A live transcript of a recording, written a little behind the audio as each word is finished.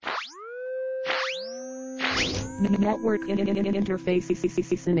Network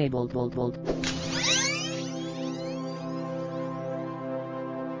interface enabled.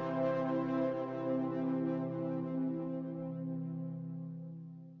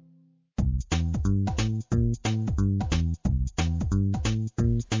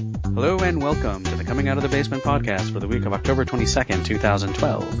 Hello and welcome to the Coming Out of the Basement podcast for the week of October 22nd,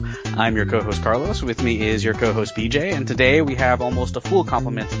 2012. I'm your co-host Carlos. With me is your co-host BJ, and today we have almost a full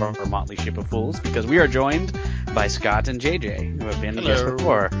complement of our motley ship of fools because we are joined by Scott and JJ, who have been guests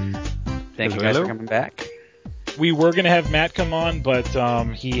before. Thank you guys for coming back. We were going to have Matt come on, but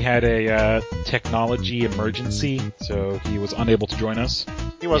he had a technology emergency, so he was unable to join us.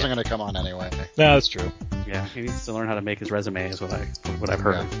 He wasn't going to come on anyway. No, that's true. Yeah, he needs to learn how to make his resume, is what I've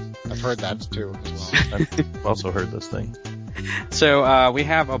heard. Yeah, I've heard that too as well. I've also heard this thing. So we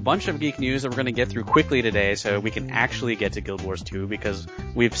have a bunch of geek news that we're going to get through quickly today, so we can actually get to Guild Wars 2, because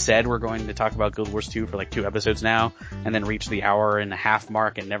we've said we're going to talk about Guild Wars 2 for like 2 episodes now, and then reach the hour-and-a-half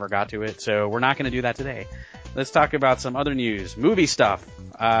mark and never got to it. So we're not going to do that today. Let's talk about some other news. Movie stuff.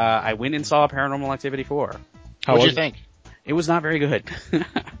 I went and saw Paranormal Activity 4. What'd you think? It was not very good.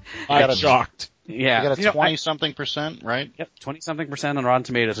 I'm shocked. Yeah. You got a 20-something percent, right? Yep, 20-something% on Rotten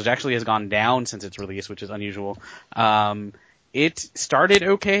Tomatoes, which actually has gone down since its release, which is unusual. It started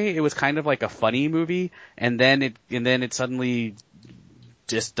okay. It was kind of like a funny movie, and then it suddenly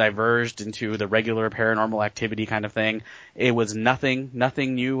just diverged into the regular Paranormal Activity kind of thing. It was nothing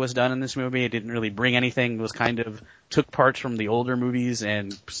new was done in this movie. It didn't really bring anything. It was kind of took parts from the older movies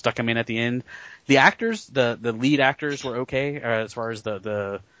and stuck them in at the end. The actors, the lead actors were okay, as far as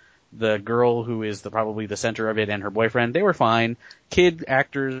the girl who is probably the center of it and her boyfriend, they were fine. Kid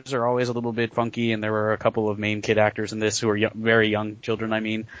actors are always a little bit funky, and there were a couple of main kid actors in this who are very young children,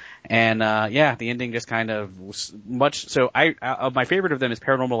 And, the ending just kind of was much, so my favorite of them is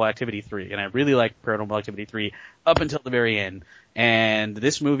Paranormal Activity 3, and I really liked Paranormal Activity 3 up until the very end. And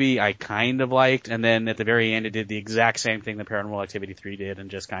this movie I kind of liked, and then at the very end it did the exact same thing that Paranormal Activity 3 did and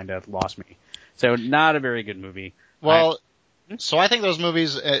just kind of lost me. So not a very good movie. Well, so I think those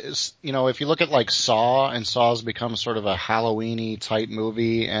movies, if you look at like Saw, and Saw's become sort of a Halloween-y type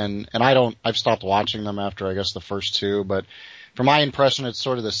movie, and I've stopped watching them after I guess the first 2, but from my impression it's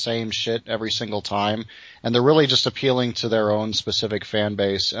sort of the same shit every single time, and they're really just appealing to their own specific fan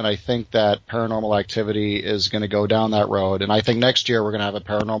base, and I think that Paranormal Activity is going to go down that road, and I think next year we're going to have a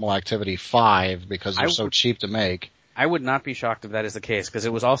Paranormal Activity 5 because they're so cheap to make. I would not be shocked if that is the case, because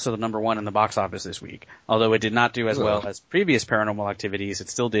it was also the number 1 in the box office this week. Although it did not do as well as previous Paranormal Activities, it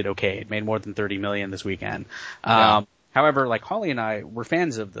still did okay. It made more than $30 million this weekend. However, like Holly and I were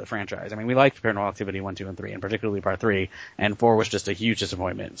fans of the franchise. I mean, we liked Paranormal Activity 1, 2, and 3, and particularly Part 3, and 4 was just a huge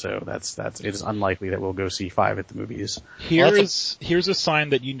disappointment. So it is unlikely that we'll go see 5 at the movies. Here's a sign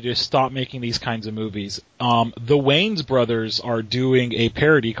that you need to stop making these kinds of movies. The Wayans brothers are doing a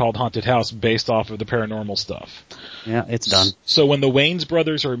parody called Haunted House based off of the paranormal stuff. Yeah, it's done. So when the Wayans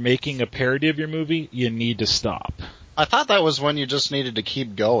brothers are making a parody of your movie, you need to stop. I thought that was when you just needed to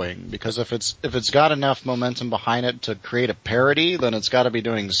keep going, because if it's got enough momentum behind it to create a parody, then it's got to be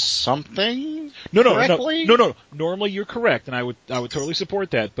doing something correctly? No. Normally you're correct, and I would totally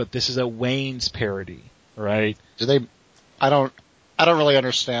support that, but this is a Wayans parody, right? I don't really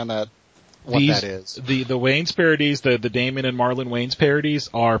understand that. That is. The Wayans parodies, the Damon and Marlon Wayans parodies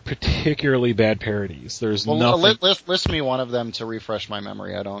are particularly bad parodies. There's nothing. List me one of them to refresh my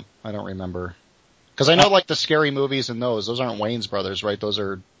memory. I don't remember. Because I know like the scary movies and those aren't Wayans brothers, right? Those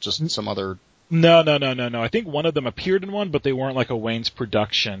are just some other. No. I think one of them appeared in one, but they weren't like a Wayans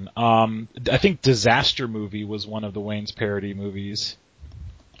production. I think Disaster Movie was one of the Wayans parody movies.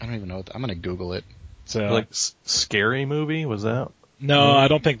 I don't even know. I'm gonna Google it. So like Scary Movie, was that? No, I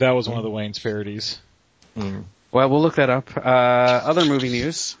don't think that was one of the Wayans parodies. Well, we'll look that up. Other movie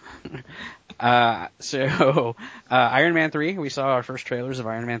news. Iron Man 3, we saw our first trailers of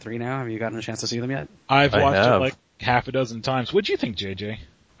Iron Man 3 now. Have you gotten a chance to see them yet? I've watched it like half a dozen times. What'd you think, JJ?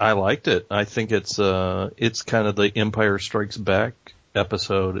 I liked it. I think it's kind of the Empire Strikes Back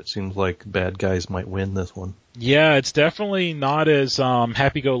episode. It seems like bad guys might win this one. Yeah, it's definitely not as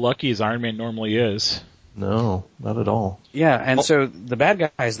happy-go-lucky as Iron Man normally is. No, not at all. Yeah, and so the bad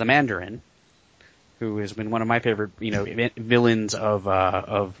guy is the Mandarin, who has been one of my favorite, villains of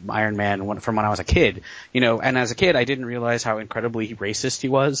Iron Man from when I was a kid. And as a kid, I didn't realize how incredibly racist he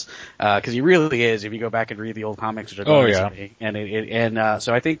was, because he really is. If you go back and read the old comics, which are done recently,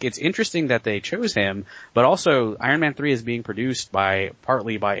 so I think it's interesting that they chose him. But also, Iron Man 3 is being produced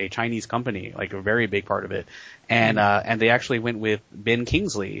partly by a Chinese company, like a very big part of it. And they actually went with Ben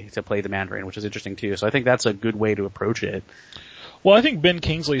Kingsley to play the Mandarin, which is interesting too. So I think that's a good way to approach it. Well, I think Ben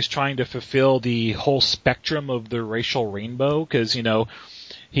Kingsley is trying to fulfill the whole spectrum of the racial rainbow because,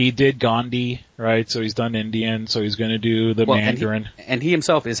 he did Gandhi, right? So he's done Indian, so he's going to do the Mandarin. And he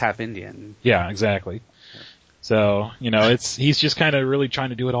himself is half Indian. Yeah, exactly. So, he's just kind of really trying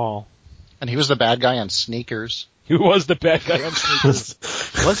to do it all. And he was the bad guy on Sneakers. Who was the bad guy on Sneakers?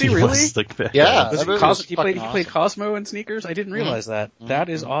 Was he really? Was the bad Yeah. guy. He played Cosmo in Sneakers? I didn't realize that. That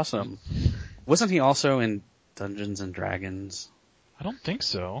is awesome. Wasn't he also in Dungeons and Dragons? I don't think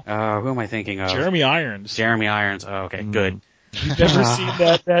so. Who am I thinking of? Jeremy Irons. Jeremy Irons. Oh, okay, good. You've never seen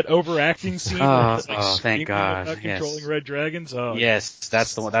that overacting scene where he's thank screaming God. about controlling red dragons? Oh, yes,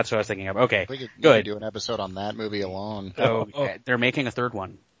 that's the one. That's what I was thinking of. Okay, We could good. do an episode on that movie alone. Oh, they're making a third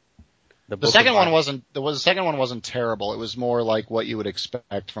one. The second one wasn't terrible. It was more like what you would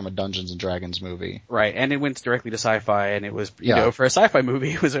expect from a Dungeons and Dragons movie. Right, and it went directly to sci-fi, and it was, for a sci-fi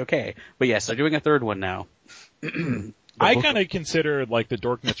movie, it was okay. But yes, they're doing a third one now. I kind of consider like the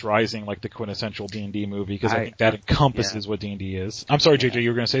Darkness Rising like the quintessential D&D movie because I think that encompasses what D&D is. I'm sorry, JJ, you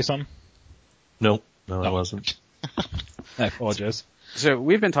were going to say something? No, I wasn't. I apologize. So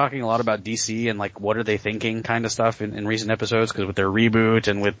we've been talking a lot about DC and like what are they thinking kind of stuff in recent episodes because with their reboot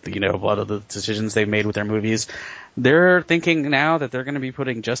and with a lot of the decisions they've made with their movies, they're thinking now that they're going to be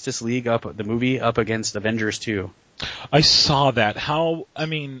putting Justice League the movie up against Avengers 2. I saw that.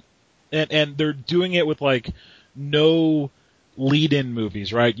 And they're doing it with like no lead-in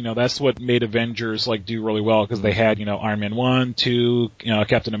movies, right? That's what made Avengers like do really well because they had Iron Man 1, 2,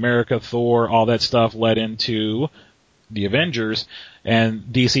 Captain America, Thor, all that stuff led into the Avengers, and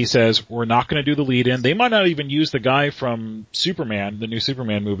DC says, we're not going to do the lead-in. They might not even use the guy from Superman, the new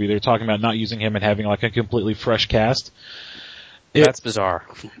Superman movie. They're talking about not using him and having like a completely fresh cast. That's bizarre.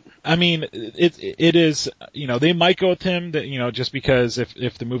 I mean, it is, they might go with him, that, just because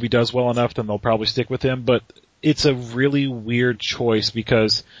if the movie does well enough, then they'll probably stick with him, but it's a really weird choice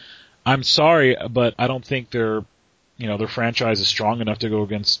because I'm sorry, but I don't think their franchise is strong enough to go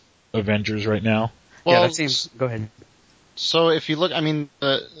against Avengers right now. Well, that seems, go ahead. So if you look,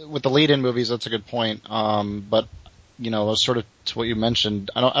 with the lead-in movies, that's a good point. But sort of to what you mentioned,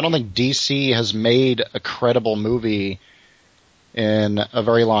 I don't think DC has made a credible movie in a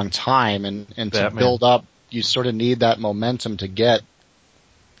very long time, and to build up, you sort of need that momentum to get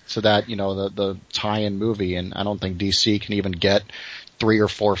to that, the tie-in movie, and I don't think DC can even get 3 or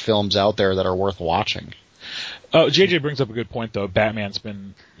 4 films out there that are worth watching. JJ brings up a good point though. Batman's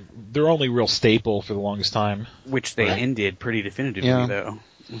been their only real staple for the longest time. Which they ended pretty definitively though.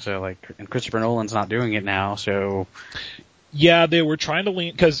 So and Christopher Nolan's not doing it now, so. Yeah, they were trying to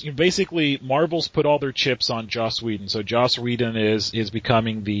lean, cause basically Marvel's put all their chips on Joss Whedon. So Joss Whedon is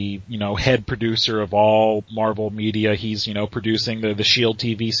becoming the, head producer of all Marvel media. He's, producing the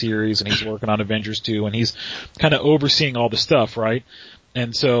S.H.I.E.L.D. TV series and he's working on Avengers 2 and he's kind of overseeing all the stuff, right?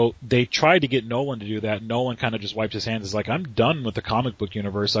 And so they tried to get Nolan to do that. Nolan kind of just wiped his hands. He's like, I'm done with the comic book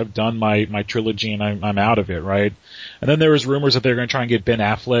universe. I've done my trilogy and I'm out of it, right? And then there was rumors that they're going to try and get Ben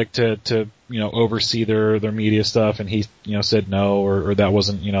Affleck to oversee their media stuff. And he, said no, or that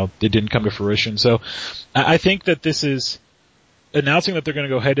wasn't, it didn't come to fruition. So I think that this is announcing that they're going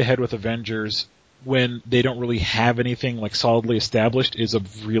to go head to head with Avengers when they don't really have anything like solidly established is a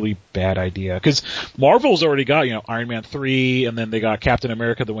really bad idea. Because Marvel's already got, Iron Man 3, and then they got Captain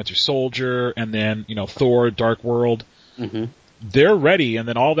America, the Winter Soldier, and then, Thor, Dark World. Mm-hmm. They're ready, and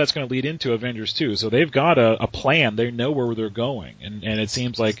then all that's going to lead into Avengers 2. So they've got a plan. They know where they're going. And it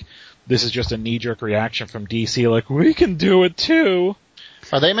seems like this is just a knee-jerk reaction from DC, like, we can do it too.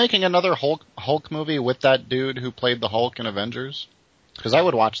 Are they making another Hulk movie with that dude who played the Hulk in Avengers? Because I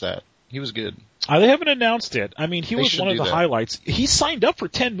would watch that. He was good. They haven't announced it. I mean, he was one of the that. highlights. He signed up for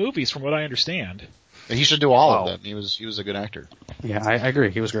 10 movies from what I understand. He should do all of them. He was a good actor. Yeah, I agree.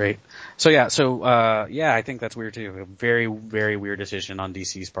 He was great. I think that's weird too. A very, very weird decision on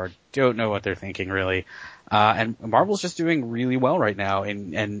DC's part. Don't know what they're thinking really. And Marvel's just doing really well right now.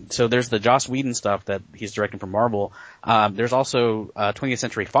 And so there's the Joss Whedon stuff that he's directing for Marvel. There's also, 20th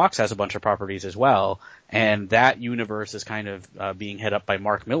Century Fox has a bunch of properties as well. And that universe is kind of, being head up by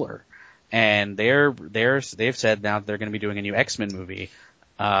Mark Miller. And they've said now that they're going to be doing a new X-Men movie,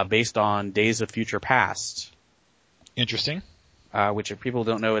 based on Days of Future Past. Interesting. Which if people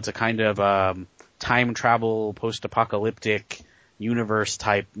don't know, it's a kind of, time travel, post-apocalyptic universe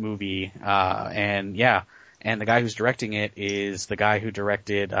type movie. And the guy who's directing it is the guy who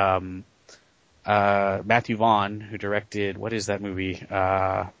directed, Matthew Vaughn, who directed, what is that movie?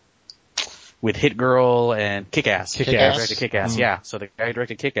 With Hit Girl and Kick-Ass. Kick-Ass. Directed Kick-Ass, yeah. So the guy who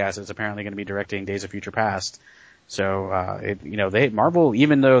directed Kick-Ass is apparently going to be directing Days of Future Past. So, Marvel,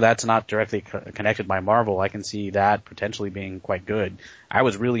 even though that's not directly connected by Marvel, I can see that potentially being quite good. I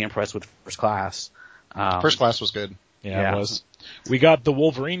was really impressed with First Class. First Class was good. Yeah, it was. We got the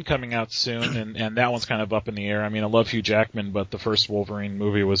Wolverine coming out soon, and that one's kind of up in the air. I mean, I love Hugh Jackman, but the first Wolverine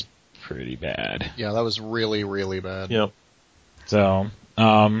movie was pretty bad. Yeah, that was really, really bad. Yep. So,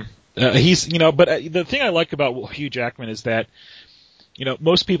 he's, but the thing I like about Hugh Jackman is that,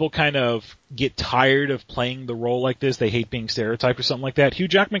 most people kind of get tired of playing the role like this. They hate being stereotyped or something like that. Hugh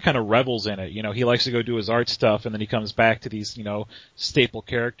Jackman kind of revels in it. He likes to go do his art stuff, and then he comes back to these, staple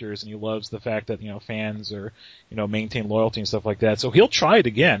characters, and he loves the fact that, fans are, maintain loyalty and stuff like that. So he'll try it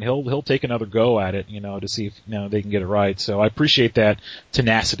again. He'll take another go at it, to see if, they can get it right. So I appreciate that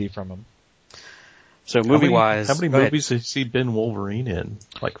tenacity from him. So movie-wise... How many movies has he been Wolverine in?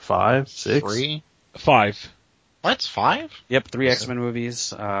 Like 5, 6? 3? 5. What? 5? Yep, 3 X-Men movies.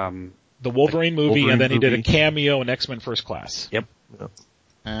 The Wolverine movie, and then he did a cameo in X-Men First Class. Yep.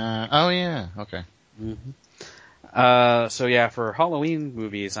 Oh yeah, okay. Mm-hmm. So yeah, for Halloween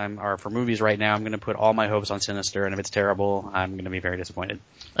movies, or for movies right now, I'm going to put all my hopes on Sinister, and if it's terrible, I'm going to be very disappointed.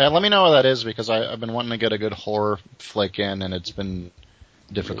 Let me know what that is, because I've been wanting to get a good horror flick in, and it's been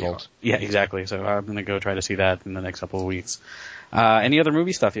difficult. Yeah, exactly. So I'm going to go try to see that in the next couple of weeks. Any other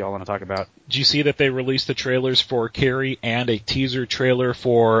movie stuff y'all want to talk about? Did you see that they released the trailers for Carrie and a teaser trailer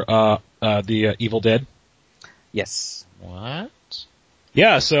for the Evil Dead? Yes. What?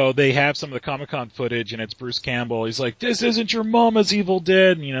 Yeah, so they have some of the Comic-Con footage, and it's Bruce Campbell. He's like, "This isn't your mama's Evil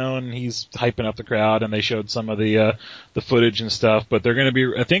Dead," and he's hyping up the crowd, and they showed some of the footage and stuff. But they're going to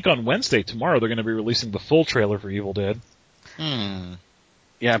be, I think on Wednesday, tomorrow, they're going to be releasing the full trailer for Evil Dead.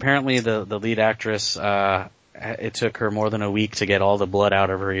 Yeah, apparently the lead actress, it took her more than a week to get all the blood out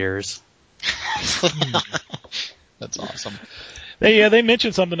of her ears. That's awesome. They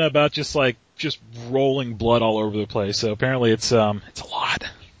mentioned something about just rolling blood all over the place. So apparently it's a lot.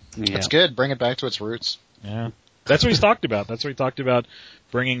 Yeah. That's good. Bring it back to its roots. Yeah. That's what he's talked about. That's what he talked about,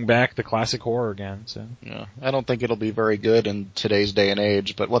 bringing back the classic horror again. So yeah, I don't think it'll be very good in today's day and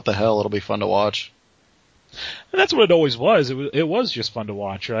age, but what the hell, it'll be fun to watch. And that's what it always was. It was just fun to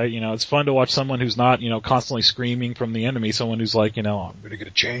watch, right? It's fun to watch someone who's not, constantly screaming from the enemy. Someone who's like, I'm going to get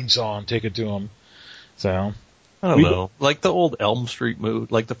a chainsaw and take it to him. So. I don't know. Like the old Elm Street movie,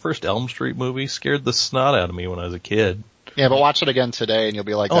 like the first Elm Street movie scared the snot out of me when I was a kid. Yeah, but watch it again today and you'll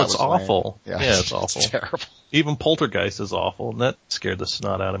be like, that it's was awful. Lame. Yeah, it's awful. It's terrible. Even Poltergeist is awful, and that scared the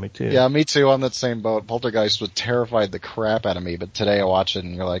snot out of me too. Yeah, me too, on that same boat. Poltergeist would terrified the crap out of me, but today I watch it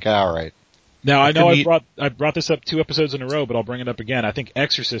and you're like, all right. Now, I know I brought this up 2 episodes in a row, but I'll bring it up again. I think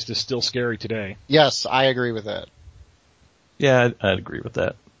Exorcist is still scary today. Yes, I agree with that. Yeah, I'd agree with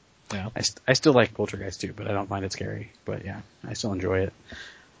that. Yeah. I still like Poltergeist too, but I don't find it scary. But yeah, I still enjoy it.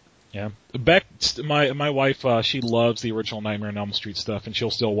 Yeah. Beck, my wife, she loves the original Nightmare on Elm Street stuff, and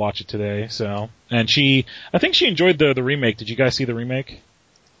she'll still watch it today. So, and I think she enjoyed the remake. Did you guys see the remake?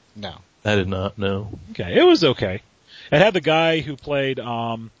 No. I did not know. Okay, it was okay. It had the guy who played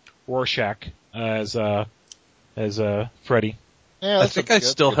Rorschach as Freddy. Yeah, I think I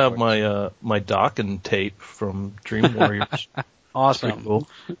still have my Dokken tape from Dream Warriors. Awesome. Pretty cool.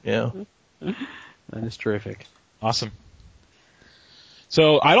 Yeah. That is terrific. Awesome.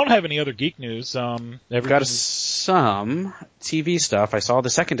 So I don't have any other geek news. I've got some TV stuff. I saw the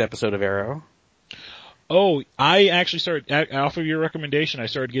second episode of Arrow. Oh, I actually started, off of your recommendation, I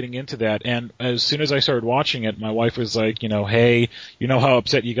started getting into that, and as soon as I started watching it, my wife was like, hey, you know how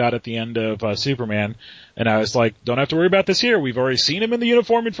upset you got at the end of Superman? And I was like, don't have to worry about this here. We've already seen him in the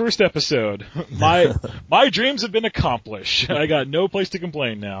uniform in first episode. My dreams have been accomplished. I got no place to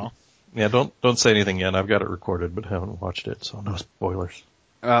complain now. Yeah, don't say anything yet. I've got it recorded, but haven't watched it, so no spoilers.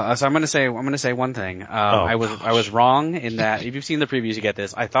 So I'm gonna say one thing. I was wrong in that if you've seen the previews, you get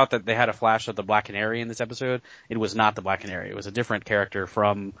this. I thought that they had a flash of the Black Canary in this episode. It was not the Black Canary. It was a different character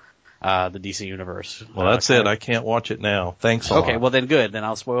from the DC universe. Well, that's it. I can't watch it now. Thanks a lot. Okay, well then good. Then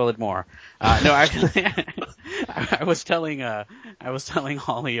I'll spoil it more. No, actually, I was telling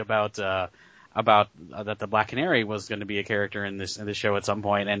Holly about that the Black Canary was going to be a character in this show at some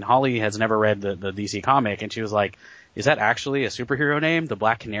point, and Holly has never read the DC comic, and she was like, "Is that actually a superhero name, the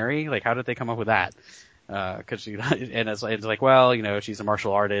Black Canary? Like, how did they come up with that?" Cause it's like, well, she's a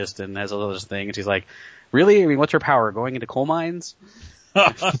martial artist and has all this thing, and she's like, "Really? I mean, what's her power? Going into coal mines?"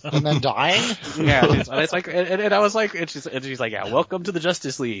 And then dying? Yeah, it's like, and I was like, and she's like, yeah, welcome to the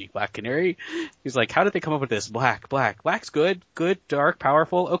Justice League, Black Canary. He's like, how did they come up with this? Black's good, dark,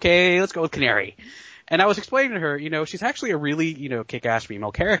 powerful. Okay, let's go with Canary. And I was explaining to her, she's actually a really, kick-ass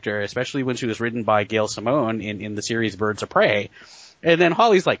female character, especially when she was written by Gail Simone in the series Birds of Prey. And then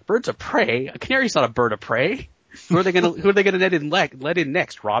Holly's like, Birds of Prey? A canary's not a bird of prey. Who are they gonna let in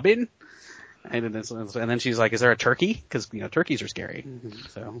next? Robin? And then she's like, "Is there a turkey? Because turkeys are scary."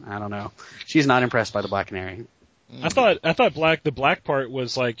 So I don't know. She's not impressed by the Black Canary. I thought the black part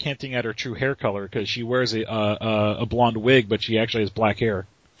was like hinting at her true hair color because she wears a blonde wig, but she actually has black hair.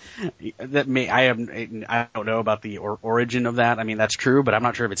 I don't know about the origin of that. I mean, that's true, but I'm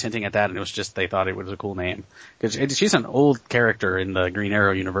not sure if it's hinting at that. And it was just they thought it was a cool name because she's an old character in the Green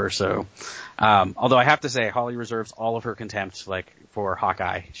Arrow universe. So, although I have to say, Holly reserves all of her contempt for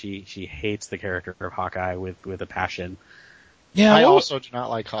Hawkeye. She hates the character of Hawkeye with a passion. Yeah, I also do not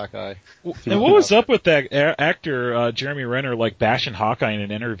like Hawkeye. And what was up with that actor Jeremy Renner bashing Hawkeye in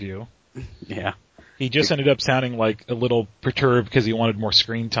an interview? Yeah. He just ended up sounding like a little perturbed because he wanted more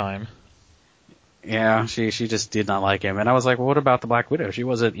screen time. Yeah, she just did not like him. And I was like, well, what about the Black Widow? She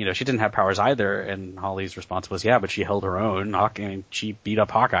wasn't, she didn't have powers either. And Holly's response was, yeah, but she held her own. She beat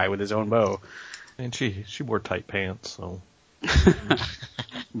up Hawkeye with his own bow. And she wore tight pants, so.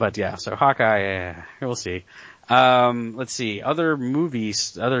 But yeah, so Hawkeye, we'll see. Let's see, other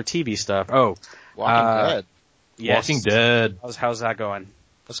movies, other TV stuff. Oh, Walking Dead. Yes. Walking Dead. How's that going?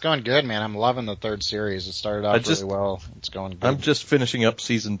 It's going good, man. I'm loving the third series. It started off really well. It's going good. I'm just finishing up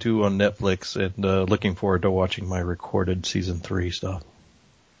season 2 on Netflix and looking forward to watching my recorded season 3 stuff.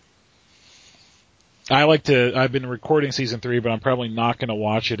 I've been recording season 3, but I'm probably not going to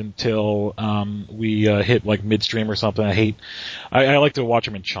watch it until we hit like midstream or something. I like to watch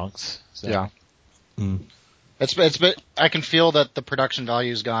them in chunks. So. Yeah. Mm. It's been, I can feel that the production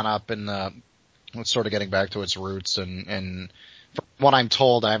value's gone up and it's sort of getting back to its roots and from what I'm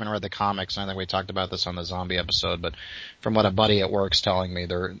told, I haven't read the comics, and I think we talked about this on the zombie episode, but from what a buddy at work's telling me,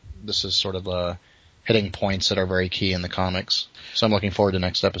 this is sort of hitting points that are very key in the comics. So I'm looking forward to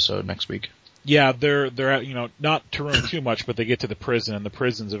next episode next week. Yeah, they're not to ruin too much, but they get to the prison, and the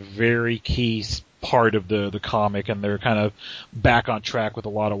prison's a very key part of the comic, and they're kind of back on track with a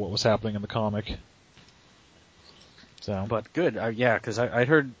lot of what was happening in the comic. So. But good, yeah, because I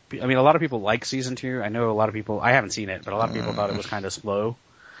heard, a lot of people like season 2. I know a lot of people, I haven't seen it, but a lot of people thought it was kind of slow.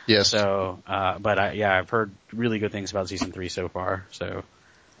 Yes. So, but I've heard really good things about season 3 so far. So,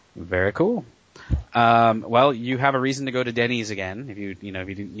 very cool. Well, you have a reason to go to Denny's again. If you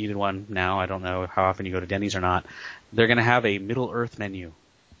needed one now, I don't know how often you go to Denny's or not. They're going to have a Middle Earth menu.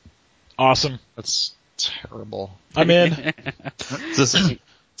 Awesome. That's terrible. I'm in. Is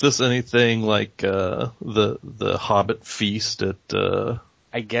this anything like the Hobbit feast at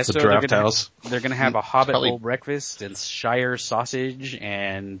I guess the so. Draft House? They're going to have a Hobbit bowl breakfast and Shire sausage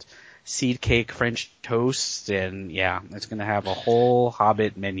and seed cake French toast, and yeah, it's going to have a whole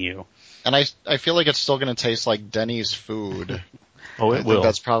Hobbit menu. And I feel like it's still going to taste like Denny's food. Oh, it will. I think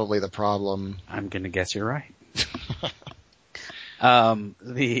that's probably the problem. I'm going to guess you're right.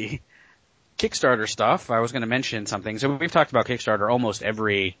 The Kickstarter stuff, I was going to mention something. So we've talked about Kickstarter almost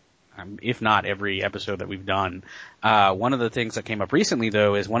every, if not every episode that we've done. One of the things that came up recently,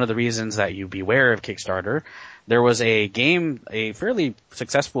 though, is one of the reasons that you beware of Kickstarter. There was a fairly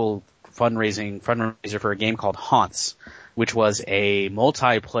successful fundraiser for a game called Haunts, which was a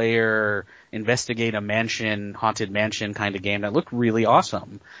multiplayer investigate a haunted mansion kind of game that looked really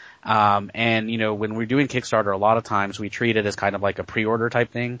awesome. And when we're doing Kickstarter, a lot of times we treat it as kind of like a pre-order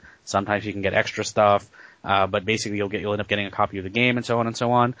type thing. Sometimes you can get extra stuff, but basically you'll end up getting a copy of the game and so on and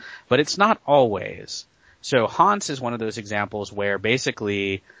so on. But it's not always. So Haunts is one of those examples where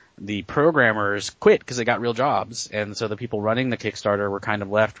basically the programmers quit because they got real jobs, and so the people running the Kickstarter were kind of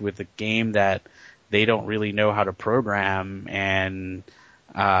left with a game that they don't really know how to program, and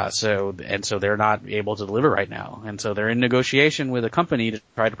so they're not able to deliver right now. And so they're in negotiation with a company to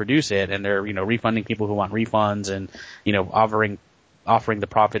try to produce it, and they're, refunding people who want refunds and, offering the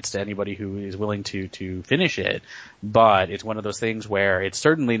profits to anybody who is willing to finish it. But it's one of those things where it's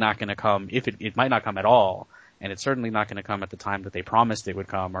certainly not going to come, it might not come at all, and it's certainly not going to come at the time that they promised it would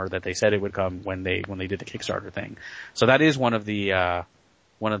come or that they said it would come when they did the Kickstarter thing. So that is one of the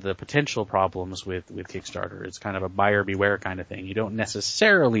potential problems with Kickstarter. It's kind of a buyer beware kind of thing. You don't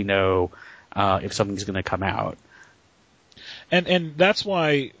necessarily know if something's going to come out. And that's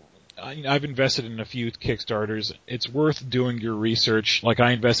why I've invested in a few Kickstarters. It's worth doing your research. Like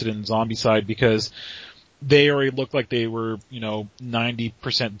I invested in Zombicide because they already looked like they were,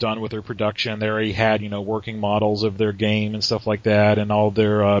 90% done with their production. They already had, working models of their game and stuff like that and all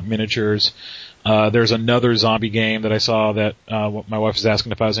their miniatures. There's another zombie game that I saw that my wife was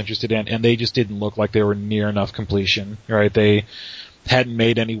asking if I was interested in, and they just didn't look like they were near enough completion, right? They hadn't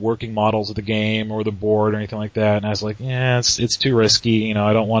made any working models of the game or the board or anything like that, and I was like, yeah, it's too risky.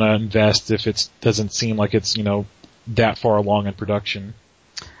 I don't want to invest if it doesn't seem like it's, that far along in production.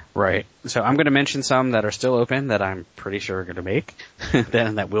 Right. So I'm going to mention some that are still open that I'm pretty sure are going to make,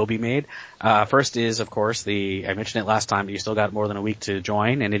 then that will be made. First is, of course, I mentioned it last time, but you still got more than a week to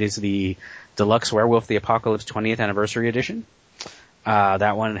join, and it is the Deluxe Werewolf the Apocalypse 20th Anniversary Edition.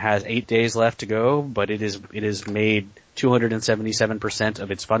 That one has 8 days left to go, but it is made 277%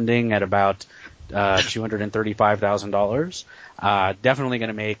 of its funding at about $235,000. Definitely going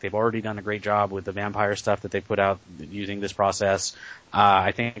to make. They've already done a great job with the vampire stuff that they put out using this process.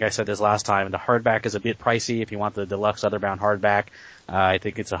 I think I said this last time. The hardback is a bit pricey if you want the deluxe Otherbound hardback. I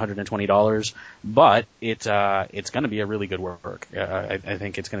think it's $120, but it's going to be a really good work. I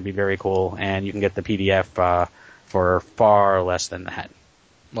think it's going to be very cool, and you can get the PDF for far less than that.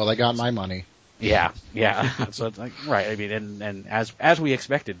 Well, they got my money. Yeah. So it's like, right. I mean, and as we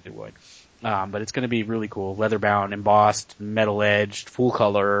expected it would. But it's going to be really cool. Leather-bound, embossed, metal-edged, full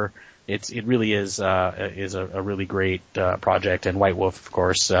color. It really is a really great project. And White Wolf, of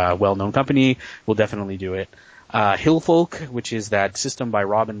course, well-known company, will definitely do it. Hillfolk, which is that system by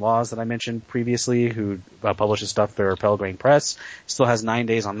Robin Laws that I mentioned previously, who publishes stuff for Pelgrane Press, still has 9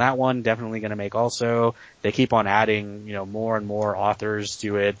 days on that one. Definitely going to make also. They keep on adding, more and more authors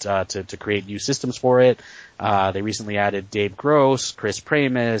to it to create new systems for it. They recently added Dave Gross, Chris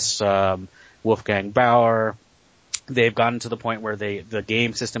Pramis, Wolfgang Bauer. They've gotten to the point where the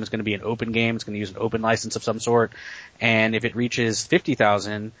game system is going to be an open game. It's going to use an open license of some sort, and if it reaches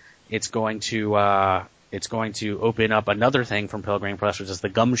 50,000, it's going to open up another thing from Pelgrane Press, which is the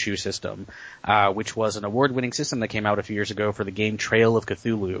Gumshoe system, which was an award-winning system that came out a few years ago for the game Trail of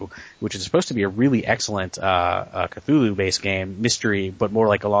Cthulhu, which is supposed to be a really excellent Cthulhu-based game, mystery, but more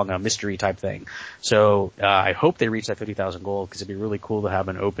like along a mystery type thing. So I hope they reach that 50,000 goal, because it'd be really cool to have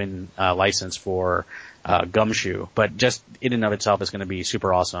an open license for Gumshoe. But just in and of itself, it's going to be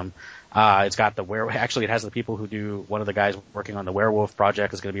super awesome. It's got actually it has the people who do, one of the guys working on the Werewolf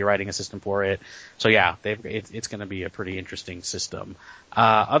project is going to be writing a system for it. So yeah, it's going to be a pretty interesting system.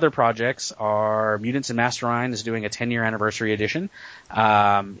 Other projects are Mutants and Mastermind is doing a 10-year anniversary edition.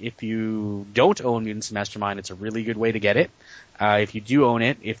 If you don't own Mutants and Mastermind, it's a really good way to get it. If you do own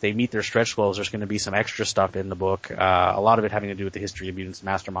it, if they meet their stretch goals, there's going to be some extra stuff in the book. A lot of it having to do with the history of Mutants and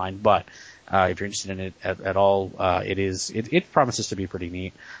Mastermind, but if you're interested in it at all, it promises to be pretty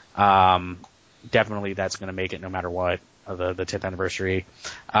neat. Definitely that's going to make it no matter what, the 10th anniversary.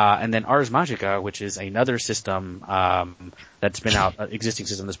 And then Ars Magica, which is another system, that's been out, existing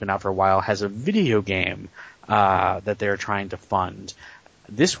system that's been out for a while, has a video game, that they're trying to fund.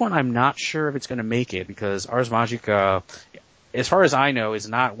 This one I'm not sure if it's going to make it, because Ars Magica, as far as I know, is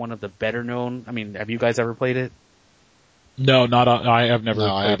not one of the better known. I mean, have you guys ever played it? No, I have never played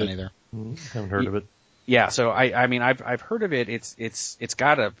I haven't it either. Haven't heard of it. Yeah, so I mean, I've heard of it. It's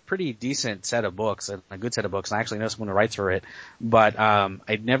got a pretty decent set of books, a good set of books, and I actually know someone who writes for it. But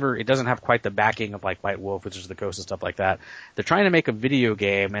it doesn't have quite the backing of like White Wolf, which is the Coast and stuff like that. They're trying to make a video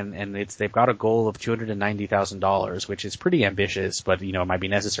game, and they've got a goal of $290,000, which is pretty ambitious, but it might be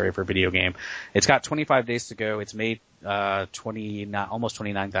necessary for a video game. It's got 25 days to go. It's made almost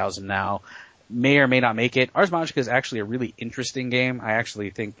 29,000 now. May or may not make it. Ars Magica is actually a really interesting game. I actually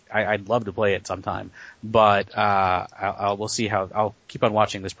think I'd love to play it sometime, but we'll see how. I'll keep on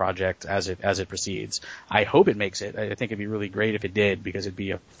watching this project as it proceeds. I hope it makes it. I think it'd be really great if it did, because it'd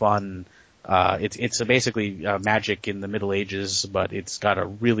be a fun. It's basically magic in the Middle Ages, but it's got a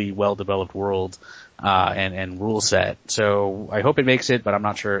really well developed world and rule set. So I hope it makes it, but I'm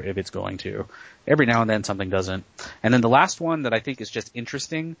not sure if it's going to. Every now and then something doesn't. And then the last one that I think is just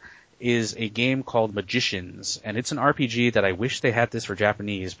interesting is a game called Magicians, and it's an RPG that I wish they had this for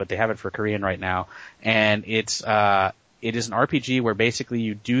Japanese, but they have it for Korean right now. And it is an RPG where basically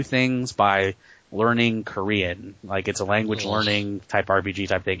you do things by learning Korean. Like, it's a language learning type RPG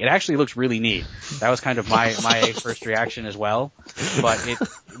type thing. It actually looks really neat. That was kind of my first reaction as well.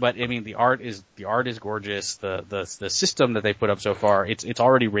 But I mean, the art is gorgeous. The system that they put up so far, it's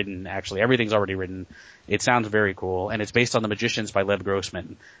already written, actually. Everything's already written. It sounds very cool, and it's based on The Magicians by Lev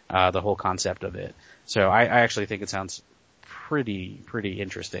Grossman, the whole concept of it. So I actually think it sounds pretty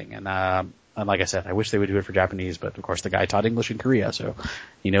interesting. And like I said, I wish they would do it for Japanese, but of course the guy taught English in Korea, so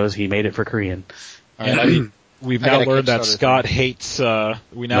he knows he made it for Korean. We've now learned that Scott hates. Scott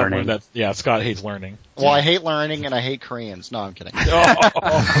hates learning. Well, I hate learning and I hate Koreans. No, I'm kidding. I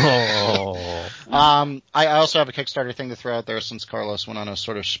also have a Kickstarter thing to throw out there since Carlos went on a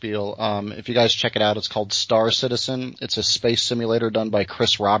sort of spiel. If you guys check it out, it's called Star Citizen. It's a space simulator done by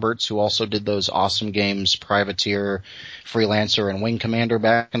Chris Roberts, who also did those awesome games Privateer, Freelancer, and Wing Commander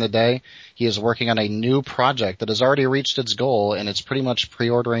back in the day. he is working on a new project that has already reached its goal, and it's pretty much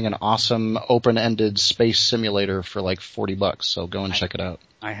pre-ordering an awesome open-ended space simulator for like $40. So go and check it out.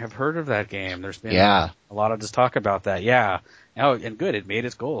 I have heard of that game. There's been Yeah. a lot of talk about that. Yeah. Oh, and good. It made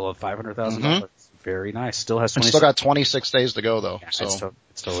its goal of $500,000. Very nice. Still has 26. It's still got 26 days to go though. Yeah, so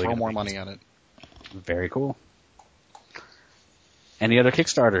it's totally throw gonna more make money at it. Very cool. Any other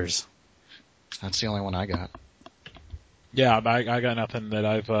Kickstarters? That's the only one I got. Yeah, I got nothing that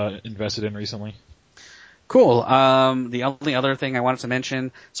I've invested in recently. Cool. The only other thing I wanted to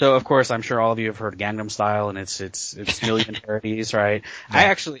mention, so of course I'm sure all of you have heard Gangnam Style and it's million parodies, right? Yeah. I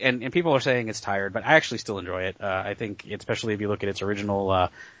actually, and people are saying it's tired, but I actually still enjoy it. I think, especially if you look at its original,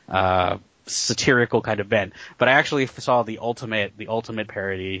 satirical kind of bent. But I actually saw the ultimate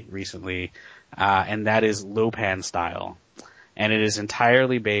parody recently, and that is Lopan Style. And it is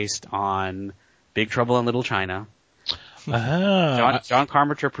entirely based on Big Trouble in Little China. John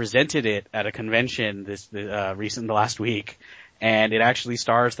Carpenter presented it at a convention last week, and it actually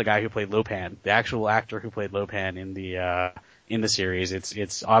stars the guy who played Lopan, the actual actor who played Lopan in the series.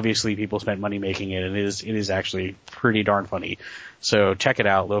 It's obviously people spent money making it, and it is actually pretty darn funny. So check it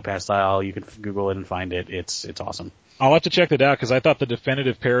out, Lopan Style. You can Google it and find it. It's awesome. I'll have to check that out because I thought the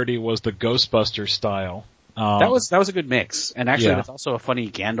definitive parody was the Ghostbusters style. That was a good mix, and actually, There's also a funny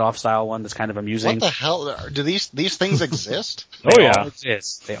Gandalf style one that's kind of amusing. What the hell? Do these things exist? They all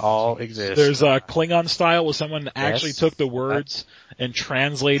exist. They all exist. There's a Klingon style where someone actually took the words and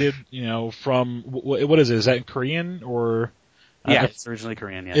translated, from what is it? Is that in Korean or? Yeah, it's originally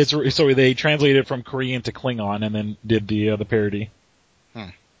Korean. Yes. So they translated from Korean to Klingon and then did the parody.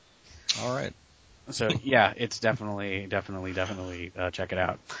 All right. So yeah, it's definitely check it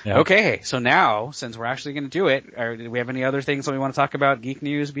out. Yeah. Okay, so now since we're actually going to do it, do we have any other things that we want to talk about? Geek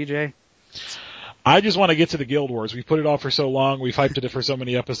news, BJ? I just want to get to the Guild Wars. We've put it off for so long. We've hyped it for so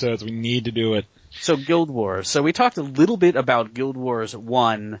many episodes. We need to do it. So Guild Wars. So we talked a little bit about Guild Wars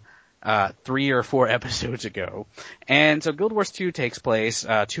 1 3 or 4 episodes ago, and so Guild Wars 2 takes place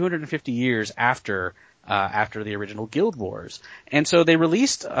 250 years after the original Guild Wars. And so they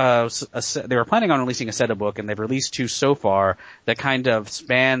released, they were planning on releasing a set of book, and they've released 2 so far that kind of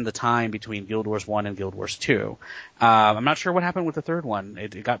span the time between Guild Wars 1 and Guild Wars 2. I'm not sure what happened with the third one.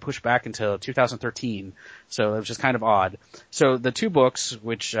 It got pushed back until 2013, so it was just kind of odd. So the 2 books,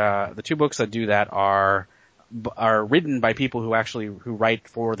 the 2 books that do that are written by people who write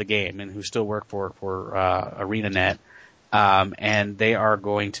for the game and who still work for ArenaNet. And they are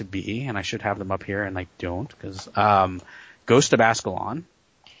going to be, and I should have them up here, and I don't, because, Ghost of Ascalon.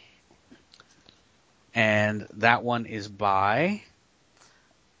 And that one is by,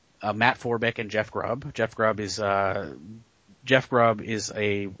 Matt Forbeck and Jeff Grubb. Jeff Grubb is a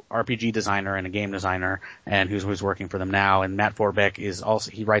RPG designer and a game designer, and who's working for them now. And Matt Forbeck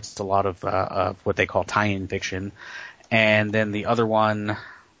he writes a lot of what they call tie-in fiction. And then the other one,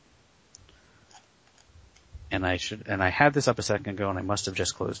 and I had this up a second ago and I must have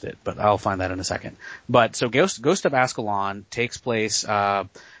just closed it, but I'll find that in a second. But so Ghost of Ascalon takes place,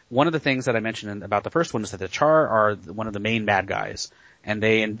 one of the things that I mentioned about the first one is that the Char are one of the main bad guys. And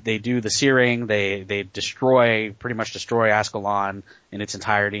they do the searing, they pretty much destroy Ascalon in its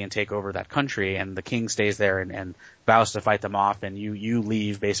entirety and take over that country, and the king stays there and vows to fight them off, and you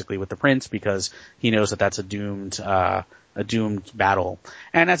leave basically with the prince because he knows that that's a doomed battle.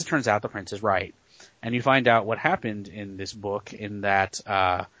 And as it turns out, the prince is right. And you find out what happened in this book in that,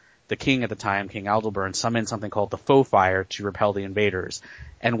 the king at the time, King Aldilburn, summoned something called the Foe Fire to repel the invaders.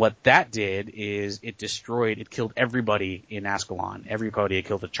 And what that did is it killed everybody in Ascalon. Everybody. It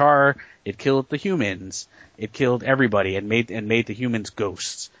killed the Char, it killed the humans, it killed everybody and made the humans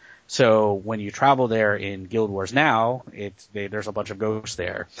ghosts. So when you travel there in Guild Wars now, there's a bunch of ghosts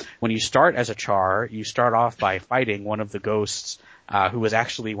there. When you start as a Char, you start off by fighting one of the ghosts, who was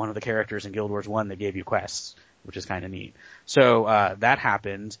actually one of the characters in Guild Wars 1 that gave you quests, which is kind of neat. So, that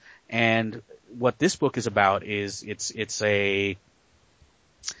happened, and what this book is about is,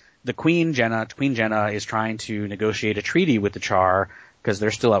 the Queen Jenna is trying to negotiate a treaty with the Char, because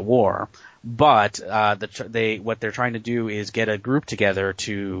they're still at war, but, what they're trying to do is get a group together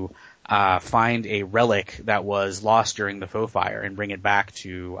to, find a relic that was lost during the Foe Fire and bring it back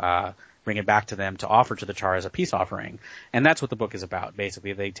to them to offer to the Char as a peace offering. And that's what the book is about.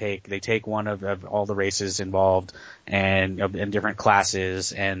 Basically, they take one of all the races involved and different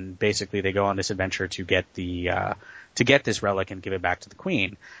classes, and basically they go on this adventure to get this relic and give it back to the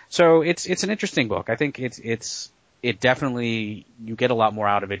queen. So it's an interesting book. I think it's it definitely, you get a lot more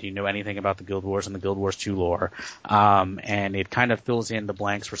out of it. You know anything about the Guild Wars and the Guild Wars 2 lore. And it kind of fills in the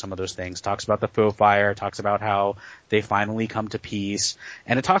blanks for some of those things. Talks about the Foe Fire, talks about how they finally come to peace.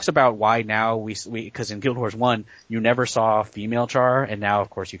 And it talks about why now because in Guild Wars 1, you never saw female Char, and now of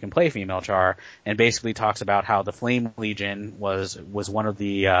course you can play female Char, and basically talks about how the Flame Legion was one of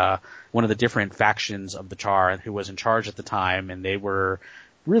the different factions of the Char who was in charge at the time, and they were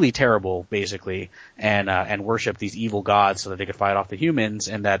really terrible, basically, and worship these evil gods so that they could fight off the humans,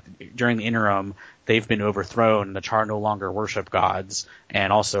 and that during the interim, they've been overthrown, and the Char no longer worship gods,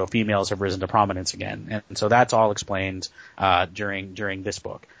 and also females have risen to prominence again. And so that's all explained, during this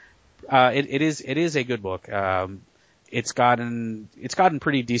book. It is a good book. It's gotten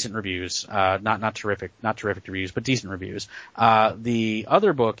pretty decent reviews, not terrific reviews, but decent reviews. The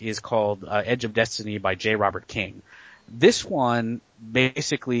other book is called, Edge of Destiny by J. Robert King. This one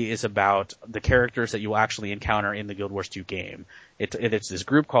basically is about the characters that you will actually encounter in the Guild Wars 2 game. It's this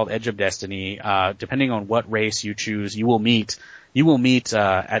group called Edge of Destiny. Depending on what race you choose, you will meet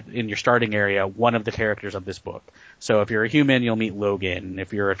in your starting area one of the characters of this book. So if you're a human, you'll meet Logan.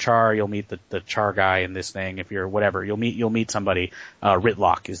 If you're a Char, you'll meet the Char guy in this thing. If you're whatever, you'll meet somebody.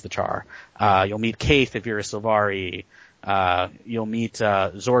 Ritlock is the Char. You'll meet Kaith if you're a Sylvari. You'll meet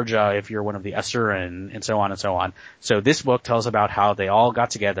Zorja if you're one of the Asuran, and so on and so on. So this book tells about how they all got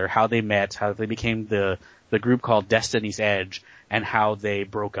together, how they met, how they became the group called Destiny's Edge, and how they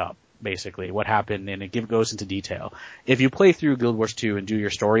broke up, basically, what happened, and it goes into detail. If you play through Guild Wars 2 and do your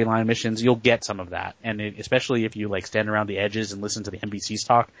storyline missions, you'll get some of that, and especially if you like stand around the edges and listen to the NPCs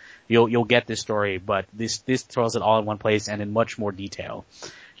talk, you'll get this story, but this tells it all in one place and in much more detail.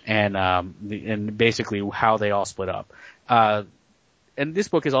 And basically how they all split up. And this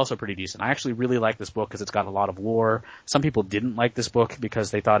book is also pretty decent. I actually really like this book because it's got a lot of lore. Some people didn't like this book because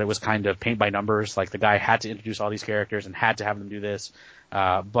they thought it was kind of paint by numbers, like the guy had to introduce all these characters and had to have them do this.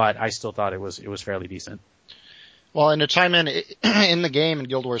 But I still thought it was fairly decent. Well, and to chime in the game in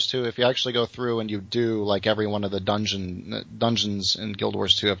Guild Wars 2, if you actually go through and you do like every one of the dungeons in Guild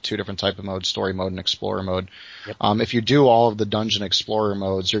Wars 2 have two different type of modes, story mode and explorer mode. Yep. If you do all of the dungeon explorer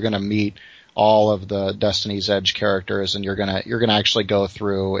modes, you're going to meet all of the Destiny's Edge characters, and you're gonna actually go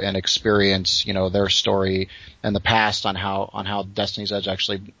through and experience, their story and the past on how Destiny's Edge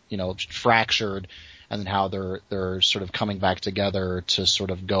actually, fractured, and then how they're sort of coming back together to sort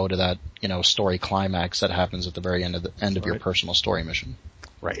of go to that, story climax that happens at the very end of your personal story mission.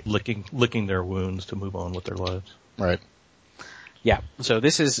 Right. Licking their wounds to move on with their lives. Right. Yeah. So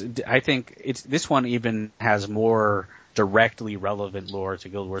I think this one even has more directly relevant lore to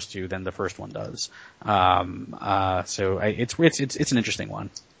Guild Wars 2 than the first one does. So it's an interesting one.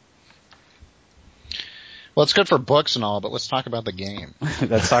 Well, it's good for books and all, but let's talk about the game.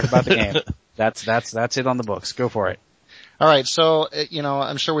 Let's talk about the game. That's it on the books. Go for it. All right, so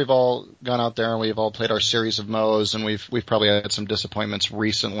I'm sure we've all gone out there and we've all played our series of MOs, and we've probably had some disappointments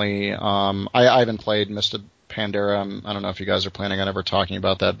recently. I haven't played Mista Pandera. I don't know if you guys are planning on ever talking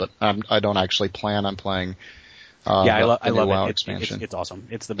about that, but I don't actually plan on playing. I love WoW it. Expansion. It's awesome.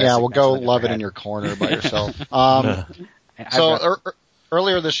 It's the best. Yeah, well, go love it in your corner by yourself.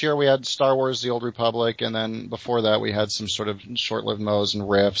 Earlier this year we had Star Wars: The Old Republic, and then before that we had some sort of short-lived MOs and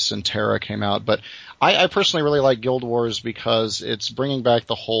Rifts, and Terra came out. But I personally really like Guild Wars because it's bringing back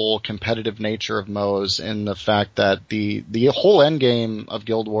the whole competitive nature of MOs, and the fact that the whole end game of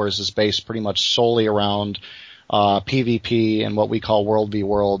Guild Wars is based pretty much solely around PvP and what we call World v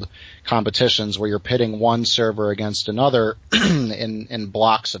World competitions, where you're pitting one server against another in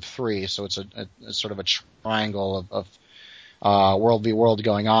blocks of 3. So it's a sort of a triangle of World v World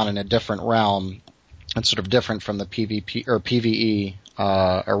going on in a different realm. It's sort of different from the PvP or PvE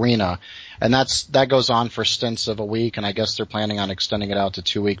arena, and that goes on for stints of a week, and I guess they're planning on extending it out to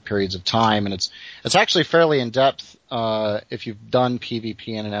 2-week periods of time. And it's actually fairly in depth if you've done PvP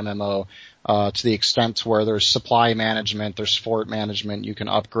in an MMO. To the extent where there's supply management, there's fort management, you can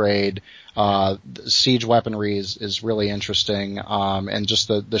upgrade. Siege weaponry is really interesting, and just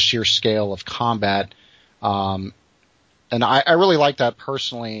the sheer scale of combat. And I really like that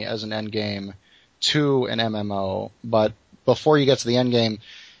personally as an end game to an MMO. But before you get to the end game,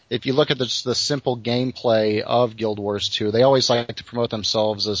 if you look at the simple gameplay of Guild Wars 2, they always like to promote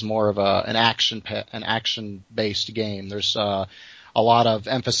themselves as more of an action-based game. There's a lot of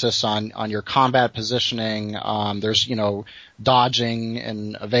emphasis on your combat positioning. There's, dodging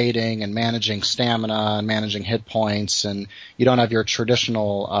and evading and managing stamina and managing hit points, and you don't have your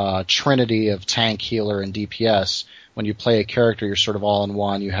traditional trinity of tank, healer, and DPS. When you play a character, you're sort of all in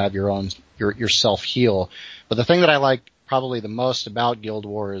one. You have your self-heal. But the thing that I like probably the most about Guild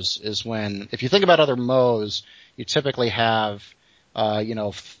Wars is if you think about other MOs, you typically have,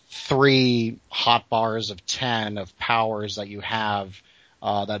 3 hotbars of 10 of powers that you have,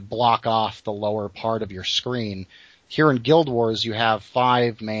 that block off the lower part of your screen. Here in Guild Wars, you have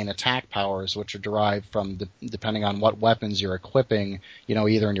 5 main attack powers, which are derived from, depending on what weapons you're equipping,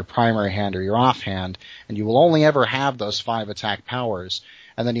 either in your primary hand or your offhand, and you will only ever have those 5 attack powers.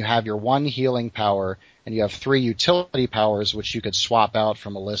 And then you have your 1 healing power, and you have 3 utility powers, which you could swap out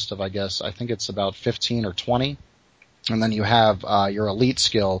from a list of, I think it's about 15 or 20. And then you have your elite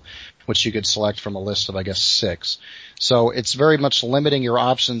skill, which you could select from a list of, 6. So it's very much limiting your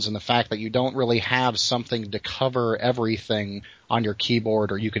options in the fact that you don't really have something to cover everything on your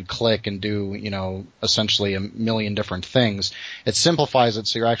keyboard, or you could click and do, essentially a million different things. It simplifies it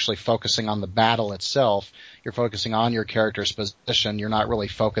so you're actually focusing on the battle itself. You're focusing on your character's position. You're not really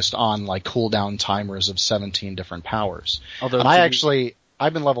focused on cooldown timers of 17 different powers. Although, and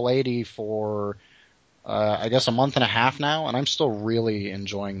I've been level 80 for a month and a half now, and I'm still really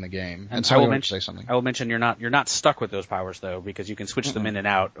enjoying the game. And so I I will will mention, say something. I will mention you're not stuck with those powers though, because you can switch them in and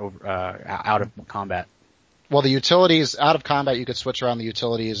out out of combat. Well, the utilities out of combat, you could switch around the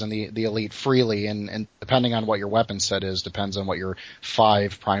utilities and the elite freely, and depending on what your weapon set is, depends on what your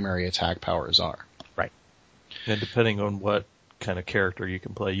 5 primary attack powers are. Right. And depending on what kind of character you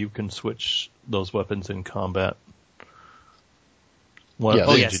can play, you can switch those weapons in combat.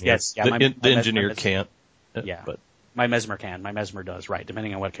 Yes. Yeah, the engineer can't. Yeah. But my Mesmer can. My Mesmer does. Right.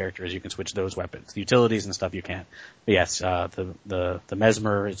 Depending on what character is, you can switch those weapons. The utilities and stuff you can't. But yes, the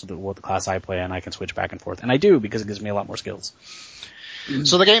Mesmer is the class I play, and I can switch back and forth, and I do because it gives me a lot more skills.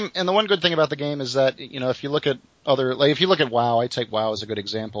 So the game, and the one good thing about the game is that, if you look at if you look at WoW, I take WoW as a good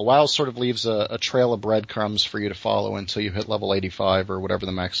example. WoW sort of leaves a trail of breadcrumbs for you to follow until you hit level 85 or whatever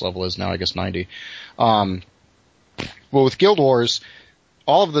the max level is now, 90. Well, with Guild Wars,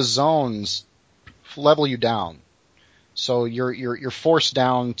 all of the zones level you down. So you're forced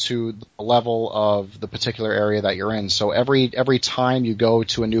down to the level of the particular area that you're in. So every time you go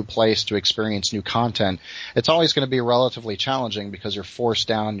to a new place to experience new content, it's always going to be relatively challenging because you're forced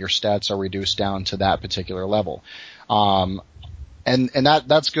down, your stats are reduced down to that particular level. And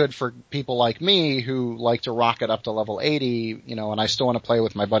that's good for people like me who like to rocket up to level 80, and I still want to play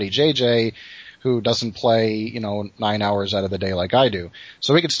with my buddy JJ, who doesn't play, 9 hours out of the day like I do.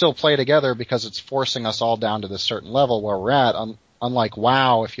 So we could still play together because it's forcing us all down to this certain level where we're at. Unlike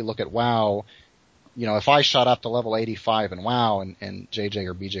WoW, if you look at WoW, if I shot up to level 85 in WoW and JJ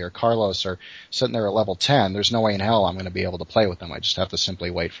or BJ or Carlos are sitting there at level 10, there's no way in hell I'm going to be able to play with them. I just have to simply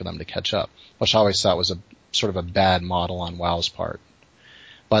wait for them to catch up, which I always thought was a sort of a bad model on WoW's part.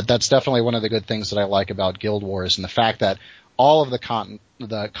 But that's definitely one of the good things that I like about Guild Wars, and the fact that all of the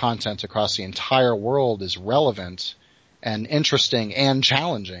content across the entire world is relevant and interesting and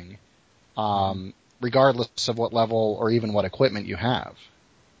challenging, regardless of what level or even what equipment you have,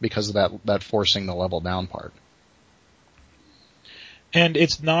 because of that forcing the level down part. And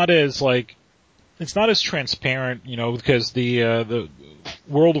it's not as transparent, because the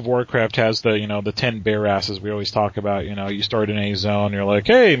World of Warcraft has the 10 bear asses we always talk about. You start in a zone, you're like,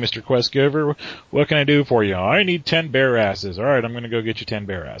 hey, Mr. Quest Giver, what can I do for you? I need 10 bear asses. All right, I'm going to go get you 10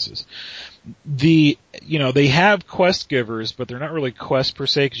 bear asses. They have quest givers, but they're not really quests per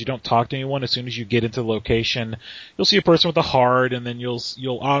se, because you don't talk to anyone. As soon as you get into the location, you'll see a person with a heart, and then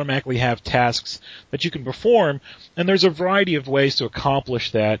you'll automatically have tasks that you can perform, and there's a variety of ways to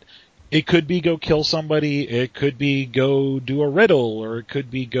accomplish that. It could be go kill somebody, it could be go do a riddle, or it could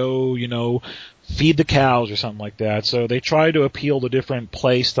be go, feed the cows or something like that. So they try to appeal to different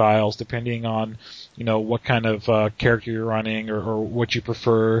play styles depending on, what kind of character you're running or what you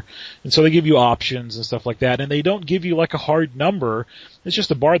prefer. And so they give you options and stuff like that. And they don't give you a hard number. It's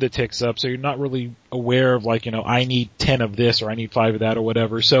just a bar that ticks up, so you're not really aware of I need 10 of this or I need 5 of that or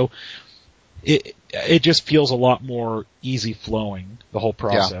whatever. So it just feels a lot more easy flowing, the whole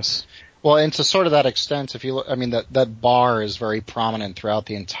process. Yeah. Well, and to sort of that extent, if you look, that bar is very prominent throughout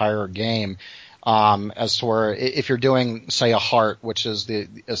the entire game, as to where if you're doing, say, a heart, which is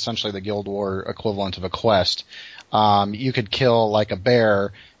essentially the Guild War equivalent of a quest, you could kill a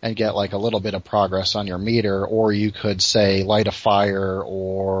bear and get a little bit of progress on your meter, or you could say light a fire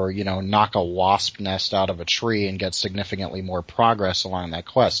or, knock a wasp nest out of a tree and get significantly more progress along that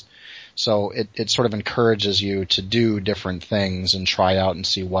quest. So it sort of encourages you to do different things and try out and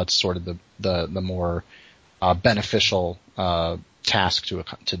see what's sort of the more beneficial task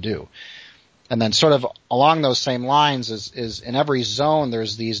to do. And then sort of along those same lines is in every zone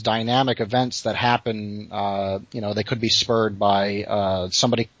there's these dynamic events that happen. They could be spurred by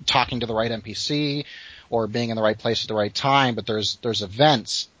somebody talking to the right NPC or being in the right place at the right time. But there's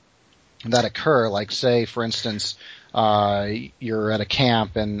events that occur. Like, say, for instance, you're at a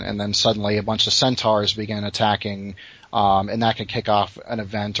camp and then suddenly a bunch of centaurs begin attacking, and that can kick off an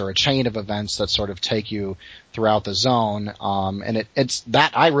event or a chain of events that sort of take you throughout the zone. And it's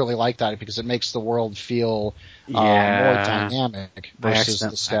that, I really like that because it makes the world feel more dynamic versus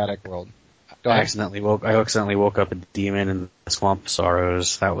the static world. I accidentally woke up a demon in the Swamp of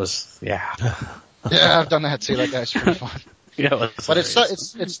Sorrows. That was, yeah. Yeah, I've done that too. That guy's pretty fun. Yeah, but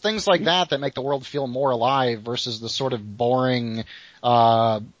it's things like that make the world feel more alive versus the sort of boring,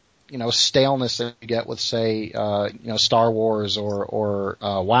 staleness that you get with, say, Star Wars or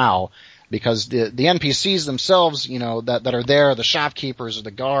WoW. Because the NPCs themselves, that are there, the shopkeepers or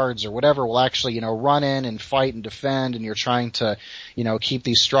the guards or whatever, will actually, run in and fight and defend, and you're trying to, keep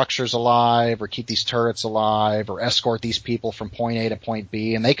these structures alive or keep these turrets alive or escort these people from point A to point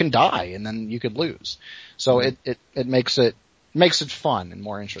B, and they can die, and then you could lose. So it makes it fun and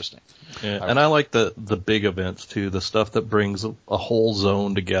more interesting. Yeah, and I like the big events too, the stuff that brings a whole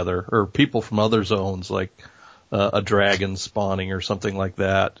zone together, or people from other zones, like a dragon spawning or something like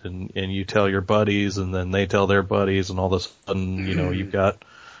that, and you tell your buddies, and then they tell their buddies, and all of a sudden,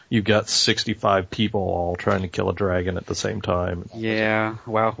 you've got 65 people all trying to kill a dragon at the same time. Yeah,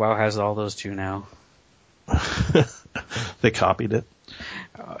 WoW has all those too now. They copied it.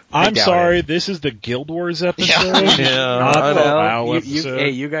 I'm sorry, this is the Guild Wars episode. Not the WoW episode.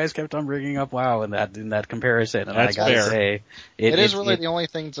 You guys kept on bringing up WoW in that comparison, and That's I gotta fair. say, it is really the only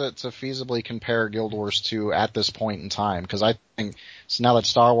thing to feasibly compare Guild Wars to at this point in time. Because I think now that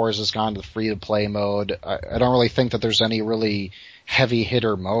Star Wars has gone to the free-to-play mode, I don't really think that there's any really heavy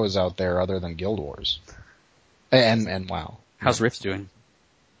hitter MOAs out there other than Guild Wars and WoW. How's Rift doing?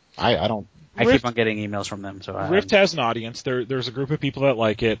 I don't. I keep on getting emails from them. So Rift has an audience. There's a group of people that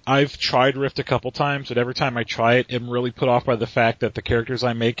like it. I've tried Rift a couple times, but every time I try it, I'm really put off by the fact that the characters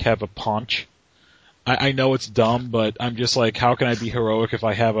I make have a paunch. I know it's dumb, but I'm just like, how can I be heroic if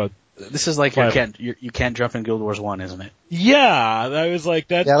I have a... This is like you can't jump in Guild Wars 1, isn't it? Yeah, I was like